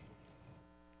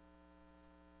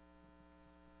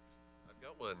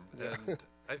got one, and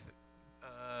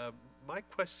my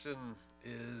question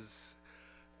is,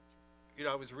 you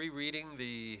know, I was rereading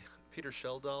the Peter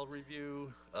Sheldall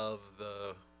review of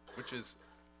which is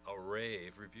a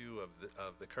rave review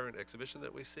of the current exhibition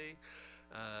that we see,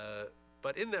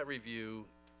 but in that review,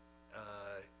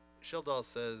 Sheldall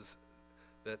says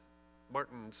that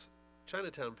Martin's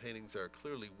Chinatown paintings are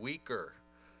clearly weaker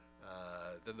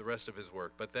than the rest of his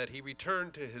work, but that he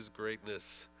returned to his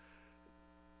greatness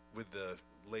with the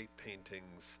late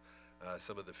paintings,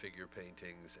 some of the figure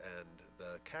paintings and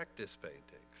the cactus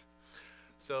paintings.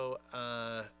 So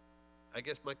I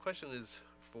guess my question is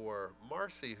for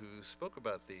Marci, who spoke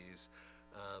about these.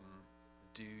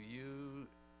 Do you,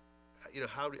 you know,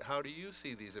 how do you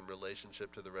see these in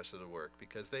relationship to the rest of the work?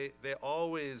 Because they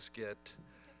always get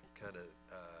kind of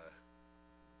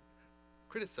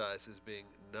criticized as being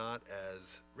not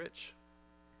as rich.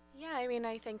 Yeah, I mean,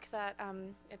 I think that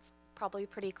it's probably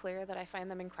pretty clear that I find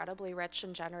them incredibly rich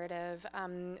and generative,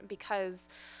 because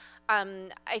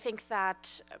I think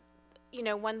that, you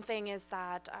know, one thing is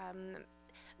that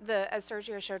as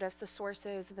Sergio showed us, the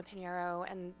sources of the Pinheiro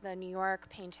and the New York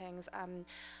paintings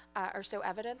are so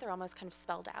evident; they're almost kind of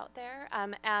spelled out there.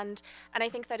 And I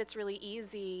think that it's really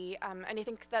easy, and I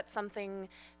think that something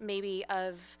maybe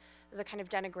of the kind of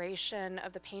denigration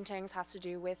of the paintings has to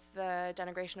do with the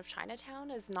denigration of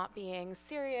Chinatown as not being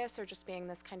serious or just being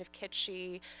this kind of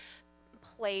kitschy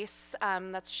place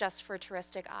that's just for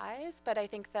touristic eyes, but I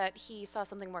think that he saw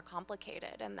something more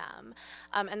complicated in them.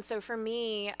 And so for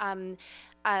me,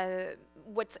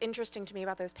 what's interesting to me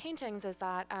about those paintings is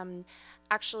that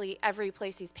actually every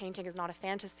place he's painting is not a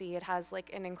fantasy. It has like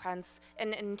an intense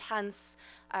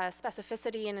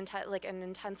specificity and like an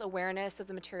intense awareness of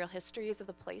the material histories of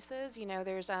the places. You know,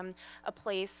 there's a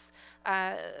place,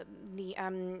 the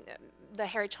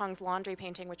Harry Chong's laundry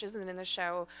painting, which isn't in the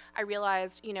show. I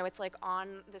realized, you know, it's like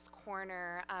on this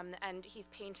corner, and he's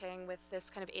painting with this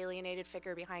kind of alienated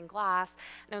figure behind glass.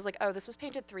 And I was like, oh, this was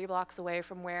painted 3 blocks away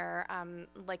from where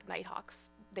like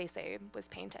Nighthawks, they say, was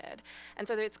painted. And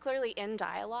so it's clearly in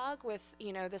dialogue with,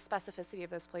 you know, the specificity of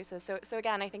those places. So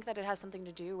again, I think that it has something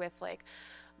to do with like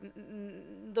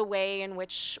the way in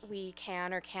which we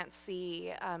can or can't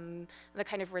see the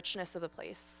kind of richness of the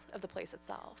place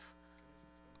itself.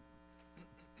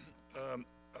 I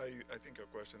think your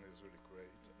question is really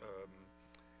great.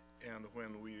 And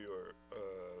when we are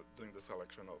doing the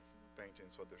selection of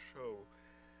paintings for the show,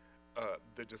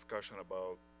 the discussion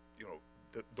about, you know,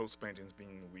 those paintings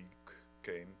being weak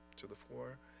came to the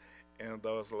fore. And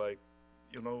I was like,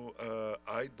 you know,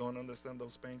 I don't understand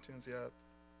those paintings yet.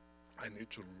 I need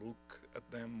to look at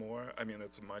them more. I mean,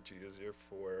 it's much easier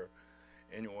for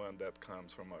anyone that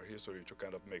comes from our history to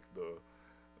kind of make the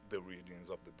readings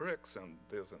of the bricks and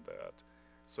this and that.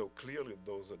 So clearly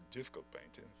those are difficult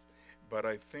paintings. But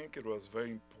I think it was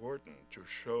very important to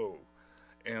show.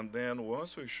 And then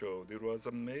once we showed, it was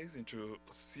amazing to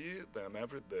see them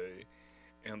every day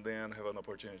and then have an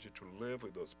opportunity to live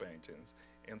with those paintings.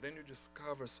 And then you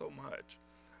discover so much.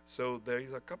 So there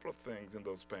is a couple of things in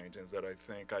those paintings that I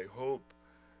hope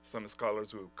some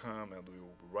scholars will come and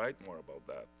will write more about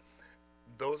that.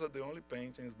 Those are the only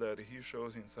paintings that he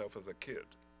shows himself as a kid,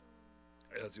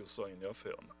 as you saw in your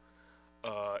film.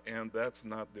 And that's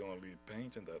not the only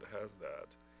painting that has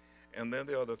that. And then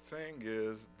the other thing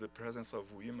is the presence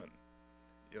of women.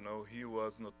 You know, he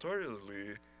was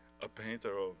notoriously a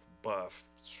painter of buff,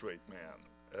 straight men,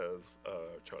 as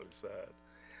Charlie said.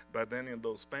 But then in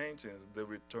those paintings, the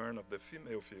return of the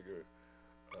female figure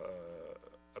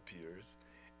appears.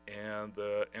 And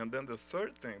then the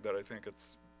third thing that I think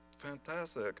it's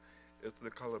fantastic is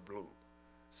the color blue.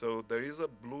 So there is a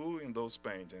blue in those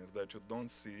paintings that you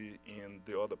don't see in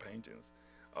the other paintings.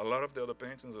 A lot of the other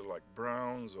paintings are like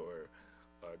browns or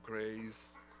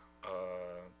grays.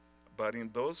 But in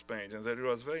those paintings, and it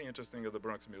was very interesting at the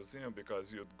Bronx Museum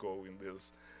because you'd go in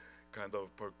this kind of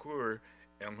parkour,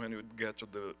 and when you get to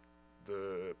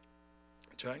the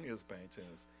Chinese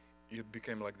paintings, it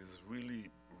became like this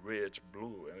really rich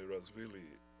blue, and it was really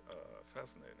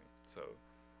fascinating. So.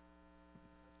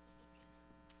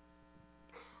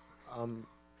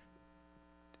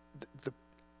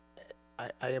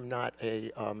 I am not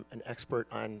an expert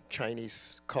on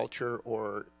Chinese culture,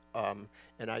 or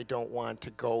and I don't want to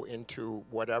go into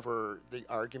whatever the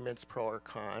arguments pro or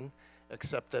con,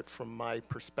 except that from my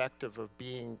perspective of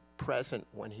being present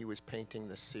when he was painting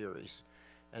the series,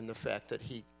 and the fact that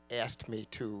he asked me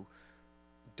to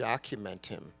document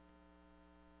him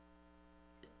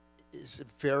is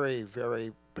very,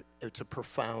 very, it's a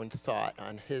profound thought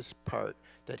on his part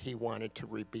that he wanted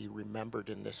to be remembered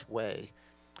in this way,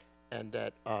 and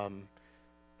that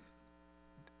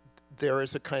there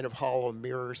is a kind of hall of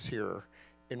mirrors here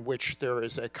in which there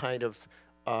is a kind of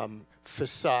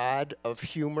facade of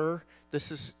humor.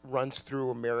 This runs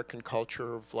through American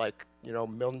culture of, like, you know,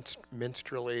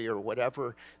 minstrelly or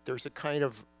whatever. There's a kind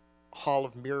of hall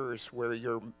of mirrors where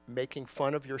you're making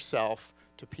fun of yourself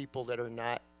to people that are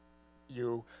not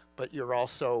you, but you're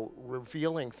also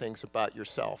revealing things about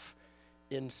yourself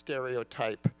in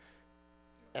stereotype.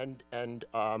 And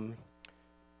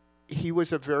he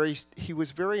was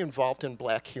very involved in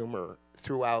black humor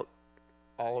throughout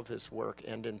all of his work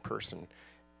and in person.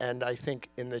 And I think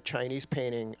in the Chinese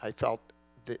painting, I felt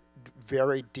the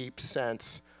very deep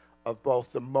sense of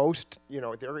both the most, you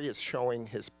know, there he is showing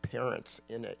his parents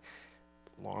in a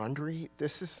laundry.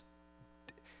 This is,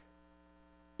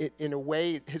 in a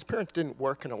way, his parents didn't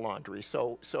work in a laundry.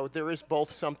 So there is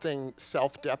both something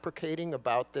self-deprecating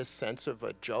about this sense of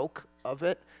a joke of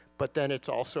it, but then it's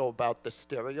also about the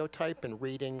stereotype and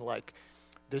reading, like,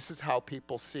 this is how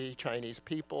people see Chinese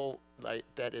people, like,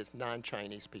 that is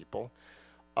non-Chinese people.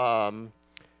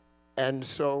 And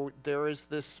so there is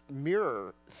this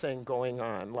mirror thing going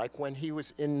on. Like when he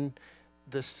was in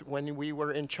this, when we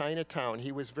were in Chinatown,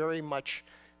 he was very much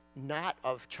not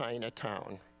of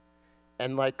Chinatown.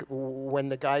 And like when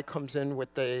the guy comes in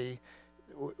with the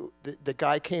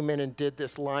guy came in and did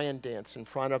this lion dance in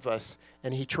front of us,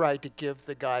 and he tried to give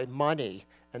the guy money,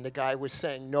 and the guy was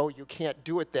saying, no, you can't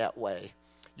do it that way.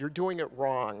 You're doing it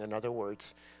wrong, in other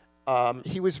words.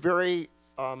 He was very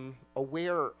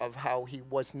aware of how he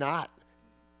was not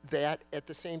that at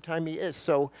the same time he is.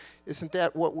 So isn't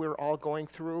that what we're all going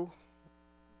through?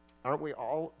 Aren't we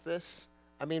all this?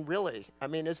 I mean, really, I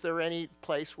mean, is there any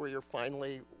place where you're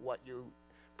finally what you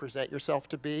present yourself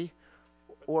to be?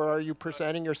 Or are you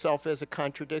presenting yourself as a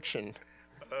contradiction?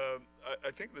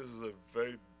 I think this is a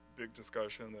very big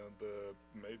discussion, and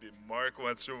maybe Mark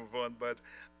wants to move on, but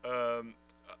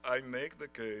I make the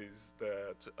case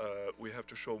that we have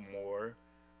to show more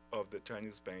of the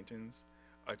Chinese paintings.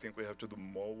 I think we have to do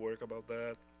more work about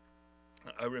that.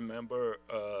 I remember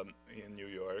in New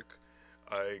York,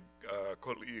 a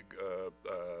colleague,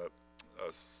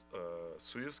 a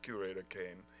Swiss curator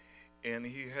came, and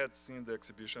he had seen the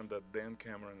exhibition that Dan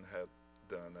Cameron had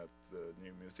done at the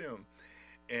New Museum,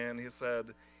 and he said,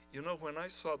 you know, when I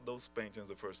saw those paintings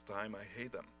the first time, I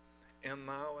hate them, and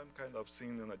now I'm kind of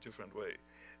seeing in a different way.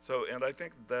 So, and I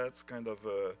think that's kind of,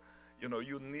 you know,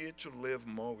 you need to live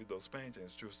more with those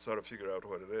paintings to sort of figure out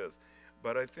what it is.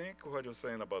 But I think what you're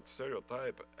saying about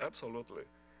stereotype, absolutely,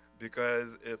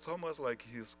 because it's almost like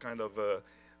he's kind of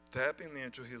tapping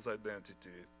into his identity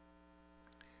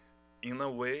in a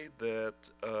way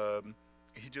that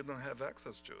he didn't have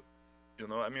access to. You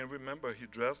know, I mean, remember, he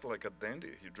dressed like a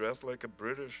dandy. He dressed like a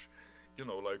British, you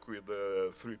know, like with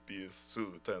a three-piece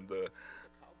suit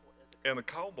and a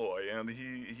cowboy, and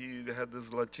he had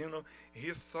this Latino.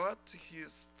 He thought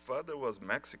his father was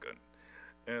Mexican,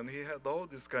 and he had all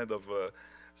this kind of.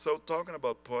 So talking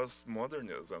about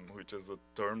postmodernism, which is a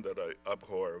term that I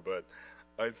abhor, but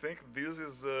I think this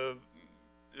is,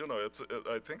 you know,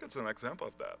 I think it's an example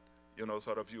of that. You know,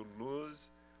 sort of you lose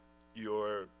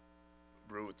your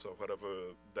roots or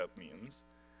whatever that means,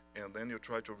 and then you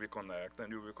try to reconnect,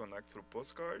 and you reconnect through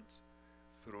postcards,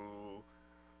 through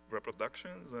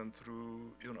reproductions, and through,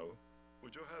 you know.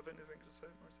 Would you have anything to say,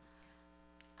 Marci?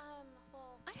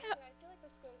 Well, I feel like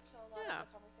this goes to a lot of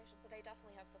the conversations, and I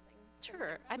definitely have something.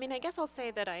 Sure. I mean, I guess I'll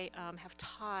say that I've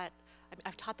taught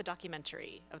the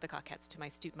documentary of the Cockettes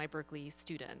to my Berkeley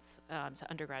students, to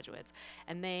undergraduates,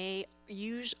 and they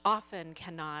often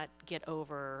cannot get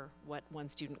over what one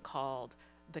student called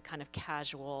the kind of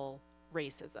casual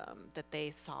racism that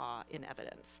they saw in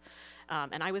evidence.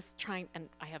 And I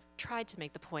have tried to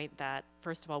make the point that,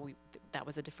 first of all, that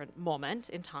was a different moment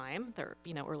in time,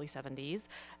 you know, early 70s,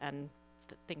 and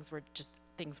things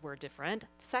were different.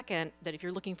 Second, that if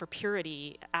you're looking for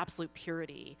purity, absolute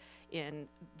purity,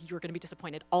 you're going to be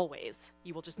disappointed always.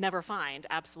 You will just never find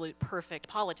absolute perfect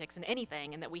politics in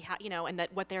anything, and that you know, and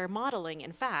that what they're modeling,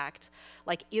 in fact,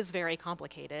 like, is very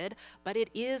complicated, but it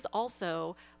is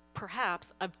also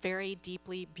perhaps a very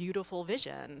deeply beautiful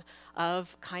vision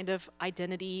of kind of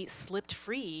identity slipped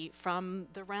free from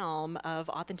the realm of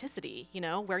authenticity, you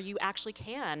know, where you actually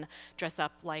can dress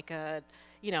up like a,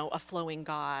 you know, a flowing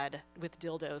god with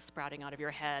dildos sprouting out of your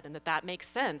head, and that makes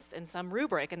sense in some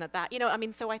rubric, and you know, I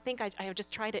mean, so I think I just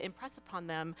try to impress upon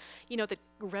them, you know, the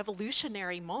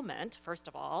revolutionary moment, first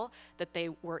of all, that they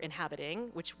were inhabiting,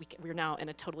 which we're now in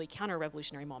a totally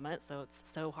counter-revolutionary moment, so it's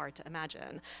so hard to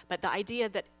imagine. But the idea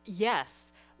that,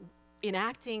 yes,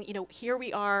 enacting, you know, here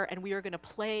we are, and we are going to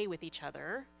play with each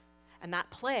other, and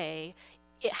that play,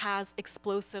 it has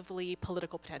explosively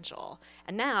political potential.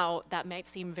 And now that might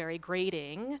seem very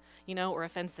grating, you know, or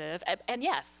offensive. And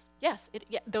yes,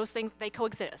 those things, they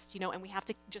coexist, you know, and we have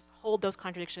to just hold those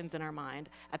contradictions in our mind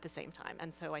at the same time.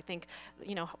 And so I think,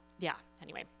 you know, yeah,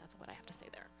 anyway, that's what I have to say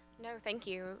there. No, thank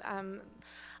you.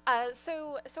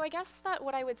 So I guess that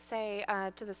what I would say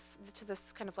to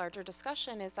this kind of larger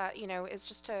discussion is that, you know, is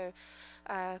just to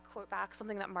quote back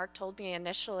something that Mark told me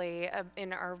initially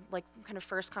in our like kind of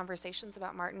first conversations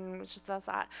about Martin, which is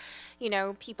that, you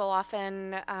know, people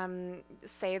often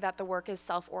say that the work is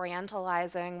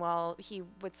self-orientalizing. Well, he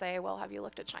would say, well, have you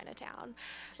looked at Chinatown,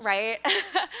 right?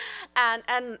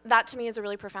 and that to me is a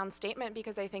really profound statement,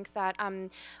 because I think that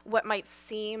what might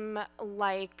seem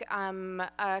like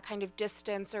a kind of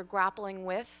distance or grappling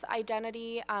with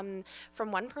identity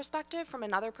from one perspective, from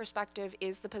another perspective,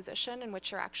 is the position in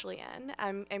which you're actually in.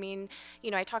 I mean,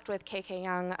 you know, I talked with KK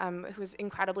Young, who's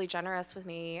incredibly generous with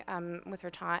me with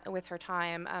her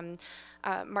time,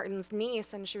 Martin's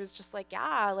niece, and she was just like,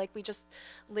 yeah, like we just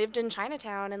lived in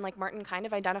Chinatown, and like Martin kind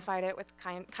of identified with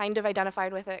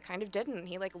it, kind of didn't.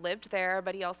 He like lived there,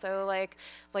 but he also like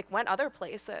went other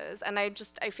places, and I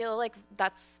feel like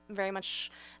that's very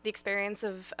much the experience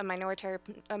of a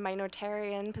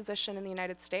minoritarian position in the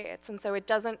United States, and so it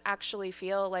doesn't actually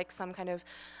feel like some kind of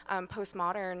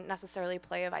postmodern necessarily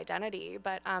play of identity,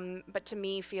 but to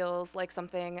me feels like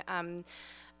something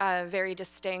very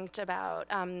distinct about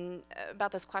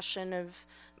this question of,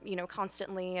 you know,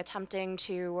 constantly attempting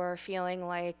to or feeling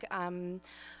like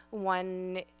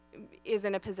one is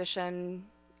in a position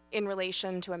in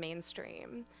relation to a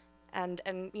mainstream. And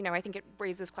you know, I think it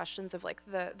raises questions of like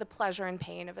the pleasure and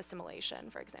pain of assimilation,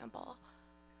 for example.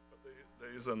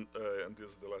 There isn't, and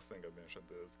this is the last thing I mentioned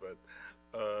this, but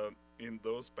in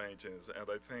those paintings, and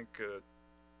I think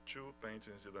two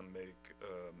paintings didn't make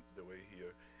the way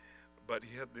here, but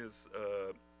he had this,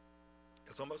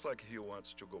 it's almost like he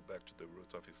wants to go back to the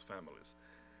roots of his families.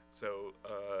 So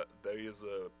there is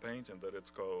a painting that it's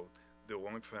called the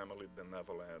Wong Family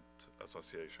Benevolent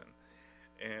Association.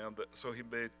 And so he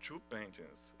made two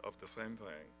paintings of the same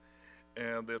thing.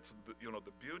 And it's, you know,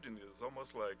 the building is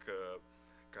almost like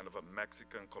kind of a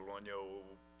Mexican colonial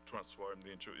transformed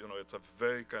into, you know, it's a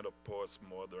very kind of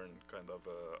postmodern kind of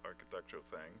architectural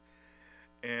thing.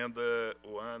 And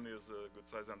one is a good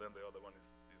size, and then the other one is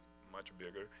much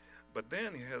bigger. But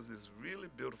then he has this really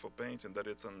beautiful painting that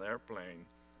it's an airplane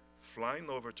flying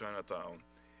over Chinatown,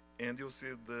 and you'll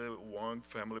see the Wong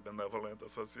Family Benevolent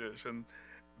Association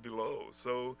below.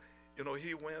 So, you know,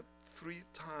 he went 3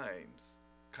 times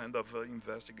kind of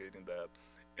investigating that.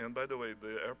 And by the way,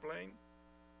 the airplane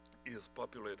is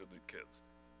populated with kids.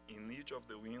 In each of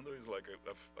the windows is like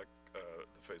the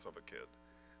face of a kid.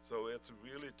 So it's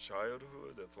really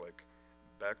childhood. It's like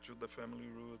back to the family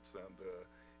roots,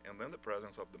 and then the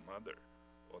presence of the mother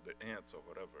or the aunts or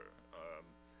whatever.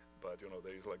 But you know,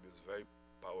 there is like these very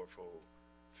powerful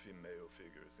female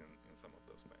figures in some of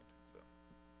those paintings. So.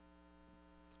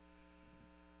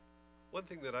 One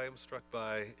thing that I am struck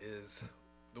by is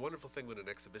the wonderful thing when an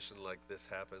exhibition like this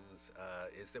happens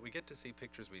is that we get to see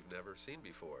pictures we've never seen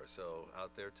before. So out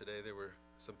there today, there were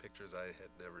some pictures I had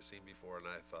never seen before, and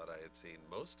I thought I had seen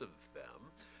most of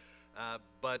them.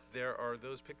 But there are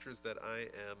those pictures that I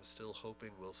am still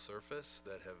hoping will surface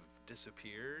that have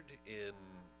disappeared in,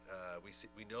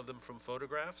 we know them from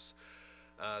photographs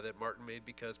that Martin made,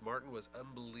 because Martin was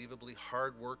unbelievably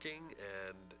hardworking,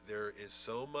 and there is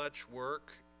so much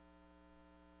work,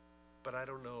 but I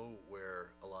don't know where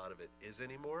a lot of it is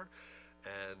anymore.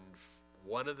 And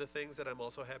one of the things that I'm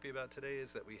also happy about today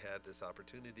is that we had this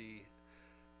opportunity,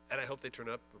 and I hope they turn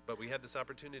up, but we had this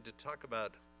opportunity to talk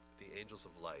about the Angels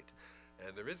of Light.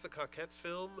 And there is the Coquettes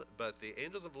film, but the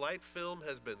Angels of Light film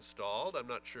has been stalled. I'm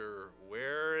not sure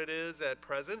where it is at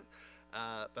present,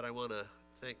 but I want to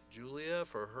thank Julia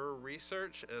for her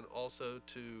research, and also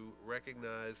to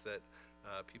recognize that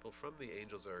people from the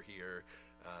Angels are here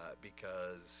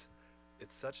because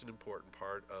it's such an important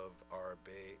part of our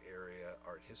Bay Area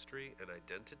art history and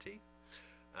identity,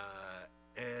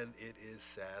 and it is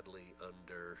sadly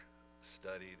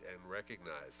understudied and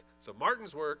recognized. So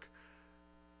Martin's work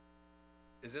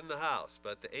is in the house,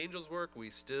 but the Angels' work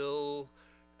we still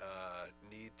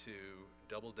need to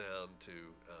double down to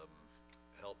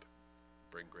help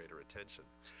bring greater attention.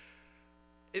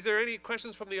 Is there any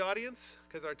questions from the audience?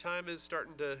 Because our time is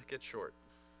starting to get short.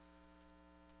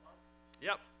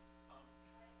 Yep.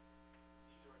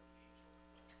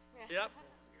 Yep.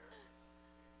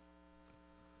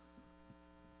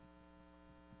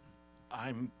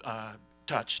 I'm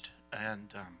touched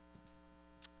and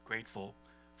grateful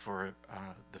for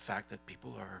the fact that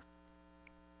people are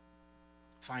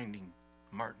finding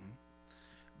Martin,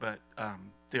 but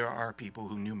there are people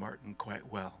who knew Martin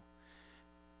quite well.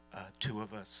 Two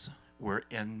of us were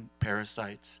in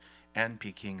Parasites and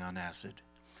Peking on Acid.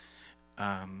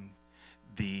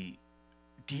 The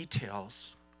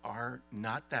details are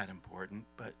not that important,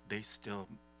 but they still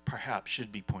perhaps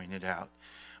should be pointed out.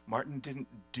 Martin didn't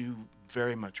do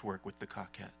very much work with the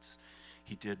Cockettes.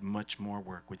 He did much more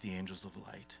work with the Angels of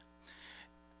Light.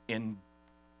 In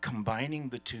combining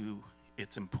the two,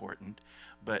 it's important,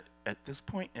 but at this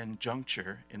point in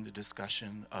juncture in the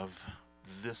discussion of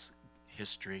this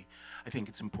history, I think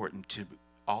it's important to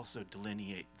also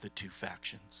delineate the two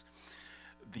factions.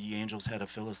 The Angels had a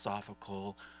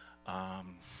philosophical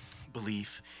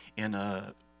belief in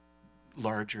a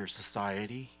larger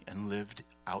society and lived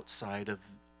outside of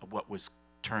what was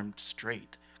termed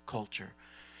straight culture.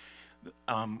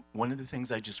 One of the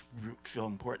things I just feel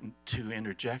important to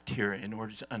interject here in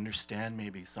order to understand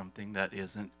maybe something that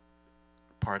isn't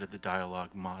part of the dialogue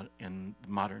in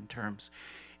modern terms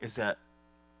is that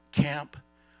camp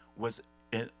was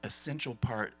an essential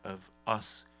part of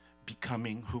us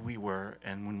becoming who we were,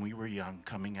 and when we were young,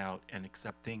 coming out and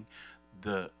accepting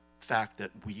the fact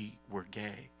that we were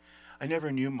gay. I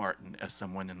never knew Martin as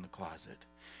someone in the closet,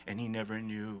 and he never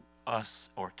knew us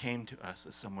or came to us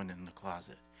as someone in the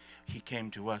closet. He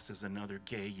came to us as another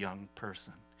gay young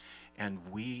person. And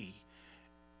we,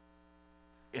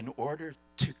 in order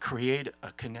to create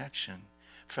a connection,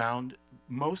 found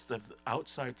most of the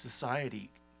outside society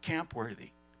camp-worthy.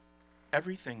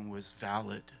 Everything was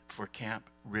valid for camp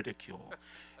ridicule.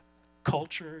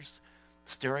 Cultures,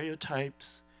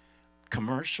 stereotypes,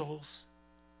 commercials,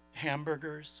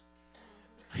 hamburgers,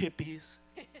 hippies.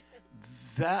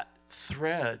 That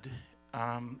thread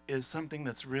is something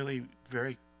that's really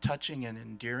very touching and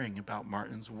endearing about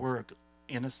Martin's work,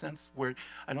 in a sense where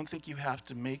I don't think you have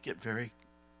to make it very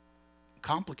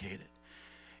complicated.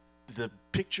 The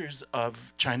pictures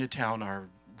of Chinatown are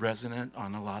resonant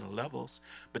on a lot of levels,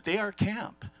 but they are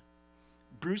camp.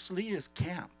 Bruce Lee is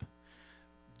camp.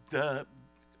 The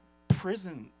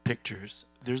prison pictures,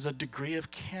 there's a degree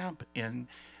of camp in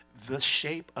the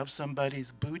shape of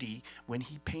somebody's booty when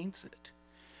he paints it.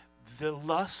 The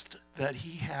lust that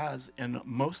he has in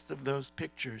most of those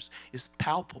pictures is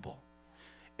palpable,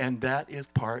 and that is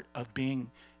part of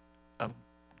being a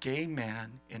gay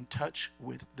man in touch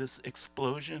with this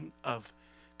explosion of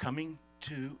coming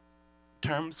to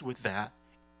terms with that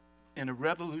in a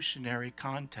revolutionary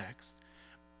context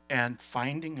and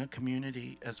finding a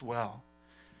community as well.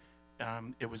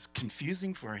 It was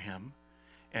confusing for him,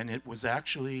 and it was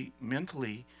actually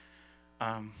mentally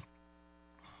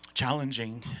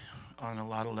challenging on a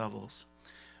lot of levels.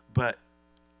 But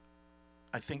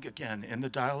I think, again, in the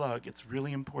dialogue, it's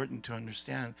really important to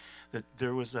understand that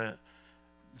there was a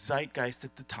zeitgeist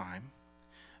at the time.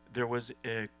 There was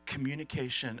a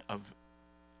communication of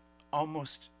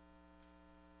almost,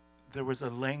 there was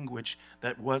a language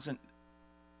that wasn't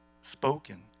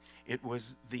spoken. It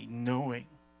was the knowing.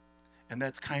 And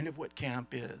that's kind of what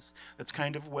camp is. That's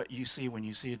kind of what you see when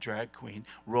you see a drag queen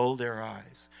roll their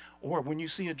eyes. Or when you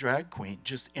see a drag queen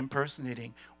just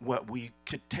impersonating what we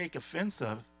could take offense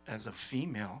of as a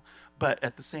female, but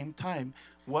at the same time,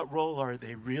 what role are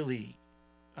they really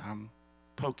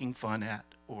poking fun at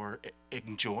or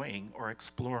enjoying or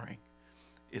exploring?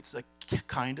 It's a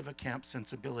kind of a camp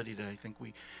sensibility that I think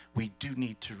we do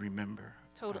need to remember.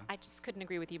 Totally. I just couldn't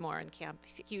agree with you more, and camp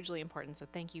is hugely important, so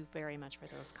thank you very much for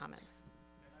those comments.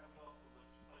 And I would also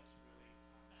just like to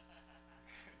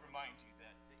really remind you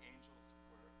that the Angels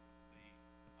were the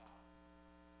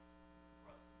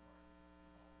thrust of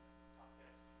Martin's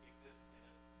Cockettes exist in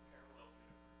a parallel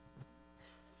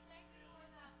universe. Thank you for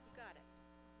that. You got it.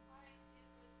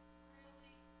 It was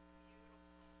really beautiful.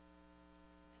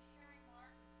 And hearing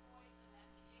Martin's voice and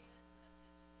that cadence and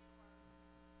his humor,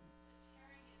 just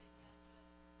hearing it again,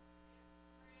 it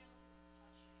really was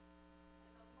touching.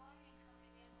 And the lighting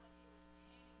coming in when he was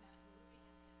painting that movie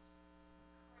in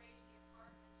his crazy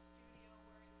apartment studio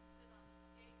where he would sit on the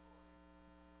skateboard and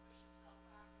push himself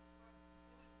back and forth.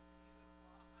 It was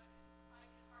beautiful. I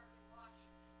could hardly watch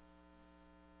it.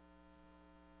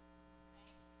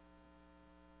 Thank you.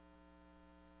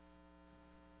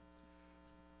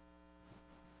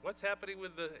 What's happening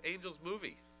with the Angels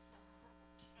movie?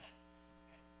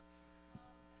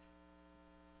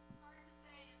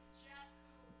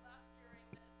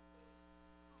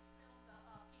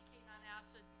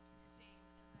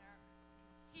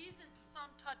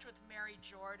 touch with Mary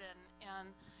Jordan, and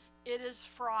it is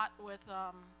fraught with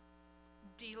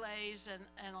delays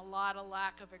and a lot of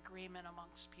lack of agreement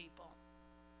amongst people.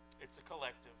 It's a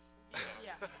collective.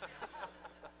 Yeah.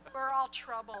 We're all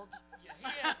troubled. Yeah,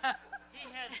 he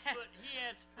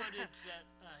had footage that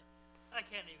I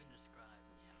can't even describe.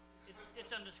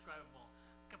 It's undescribable.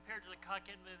 Compared to the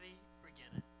Cockhead movie, forget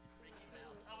it. It's Mickey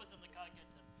Mouse. I was in the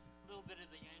Cockheads and a little bit of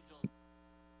the Angels.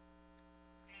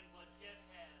 And what Jet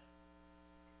had,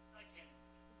 I can't.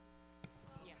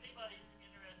 Anybody's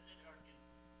interested or can,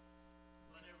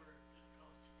 whatever, just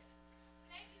call Jet.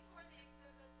 Thank you for the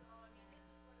exhibit, though. I mean, this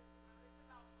is what it's about. It's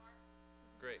about Martin.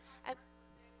 Great. Was able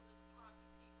to talk to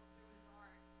people through his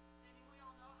art. I mean, we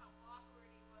all know how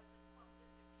awkward he was and pumped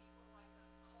into people like a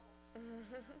cult.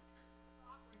 It's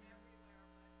awkward everywhere,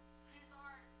 but his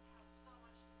art has so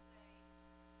much to say,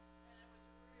 and it was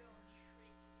a real treat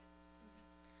to get to see it.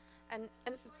 And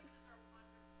The choices are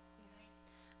wonderful. Thank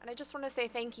you. And I just want to say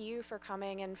thank you for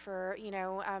coming and for,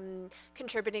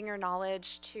 contributing your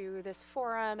knowledge to this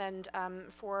forum and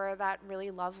for that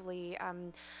really lovely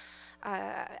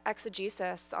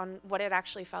exegesis on what it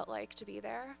actually felt like to be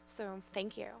there. So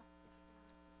thank you.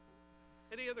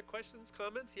 Any other questions,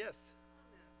 comments? Yes.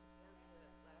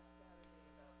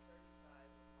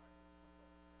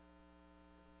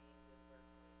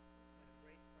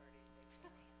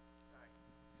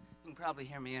 You can probably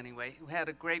hear me anyway. We had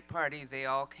a great party. They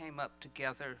all came up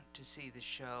together to see the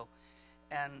show.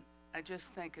 And I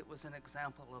just think it was an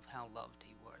example of how loved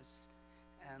he was.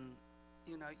 And,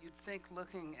 you'd think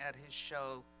looking at his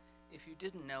show, if you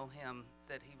didn't know him,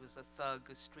 that he was a thug,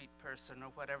 a street person, or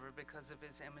whatever because of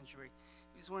his imagery.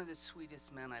 He was one of the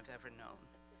sweetest men I've ever known.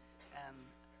 And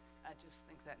I just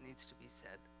think that needs to be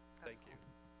said. Thank you.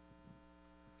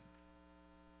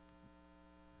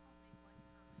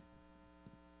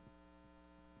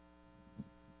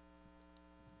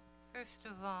 First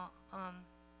of all,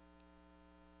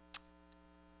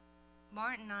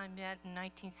 Martin and I met in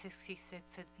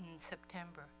 1966 in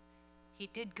September. He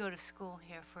did go to school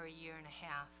here for a year and a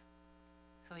half,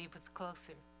 so he was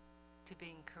closer to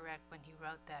being correct when he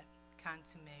wrote that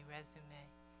consommé resume.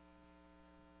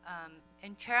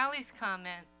 And Charlie's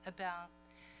comment about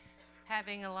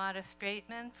having a lot of straight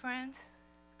men friends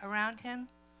around him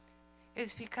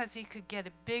is because he could get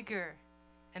a bigger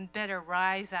and better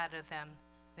rise out of them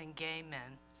than gay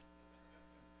men.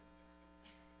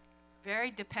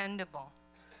 Very dependable.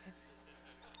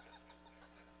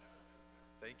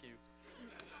 Thank you.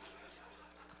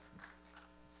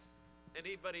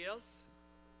 Anybody else?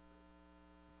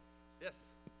 Yes.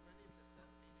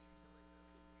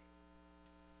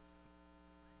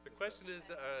 The question is,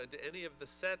 do any of the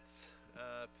sets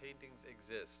paintings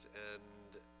exist? And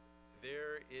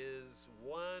there is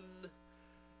one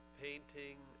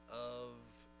painting of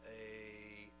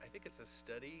I think it's a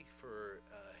study for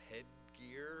a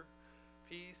headgear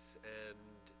piece, and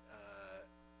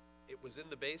it was in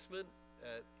the basement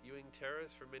at Ewing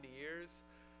Terrace for many years,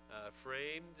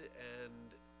 framed, and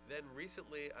then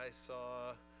recently I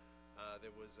saw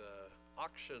there was a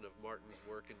auction of Martin's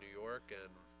work in New York,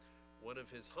 and one of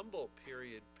his Humboldt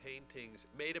period paintings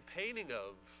made a painting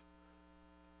of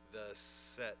the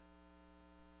set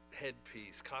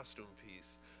headpiece, costume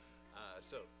piece.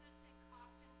 So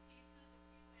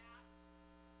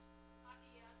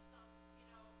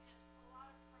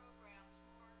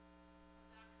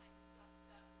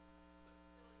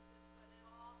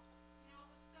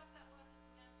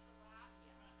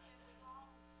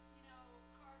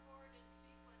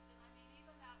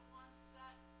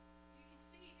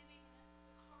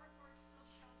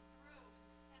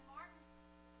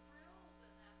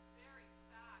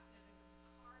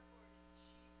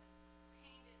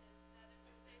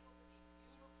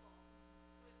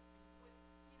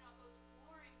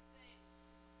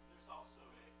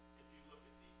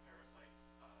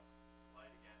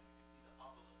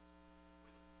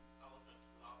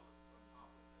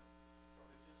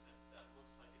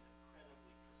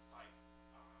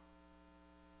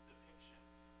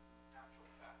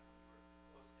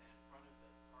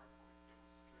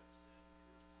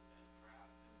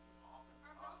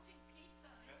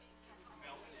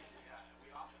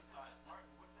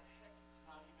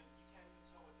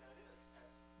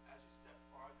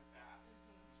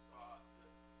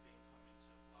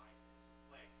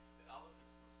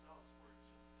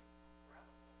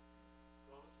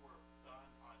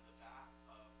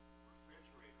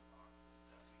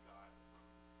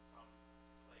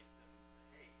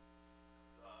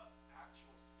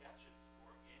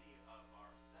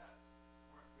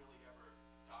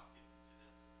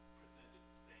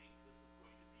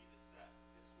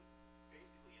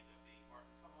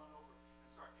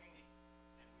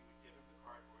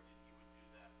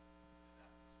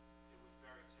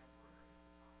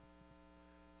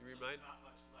mind? Not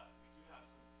much left. We do have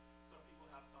some people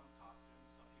have some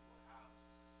costumes, some people have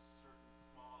certain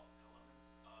small elements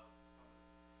of some of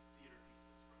the theater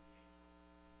pieces from the Angels.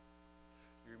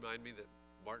 You remind me that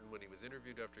Martin, when he was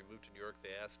interviewed after he moved to New York,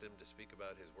 they asked him to speak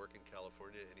about his work in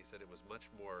California, and he said it was much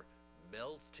more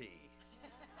melty.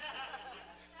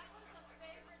 That was a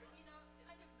favorite,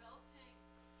 kind of melting.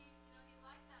 He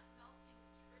liked that melting,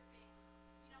 dripping,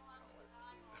 on the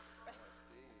sidewalk.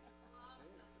 Loved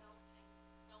the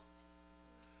melting.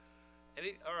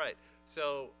 All right,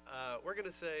 so we're going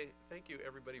to say thank you,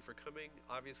 everybody, for coming.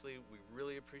 Obviously, we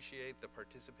really appreciate the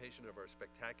participation of our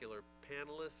spectacular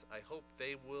panelists. I hope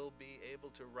they will be able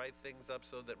to write things up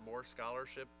so that more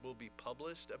scholarship will be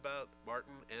published about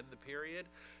Martin and the period.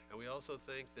 And we also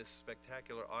thank this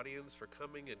spectacular audience for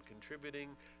coming and contributing,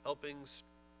 helping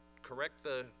correct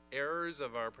the errors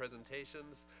of our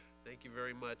presentations. Thank you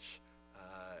very much,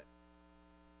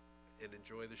 and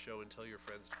enjoy the show, and tell your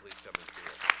friends to please come and see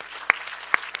it.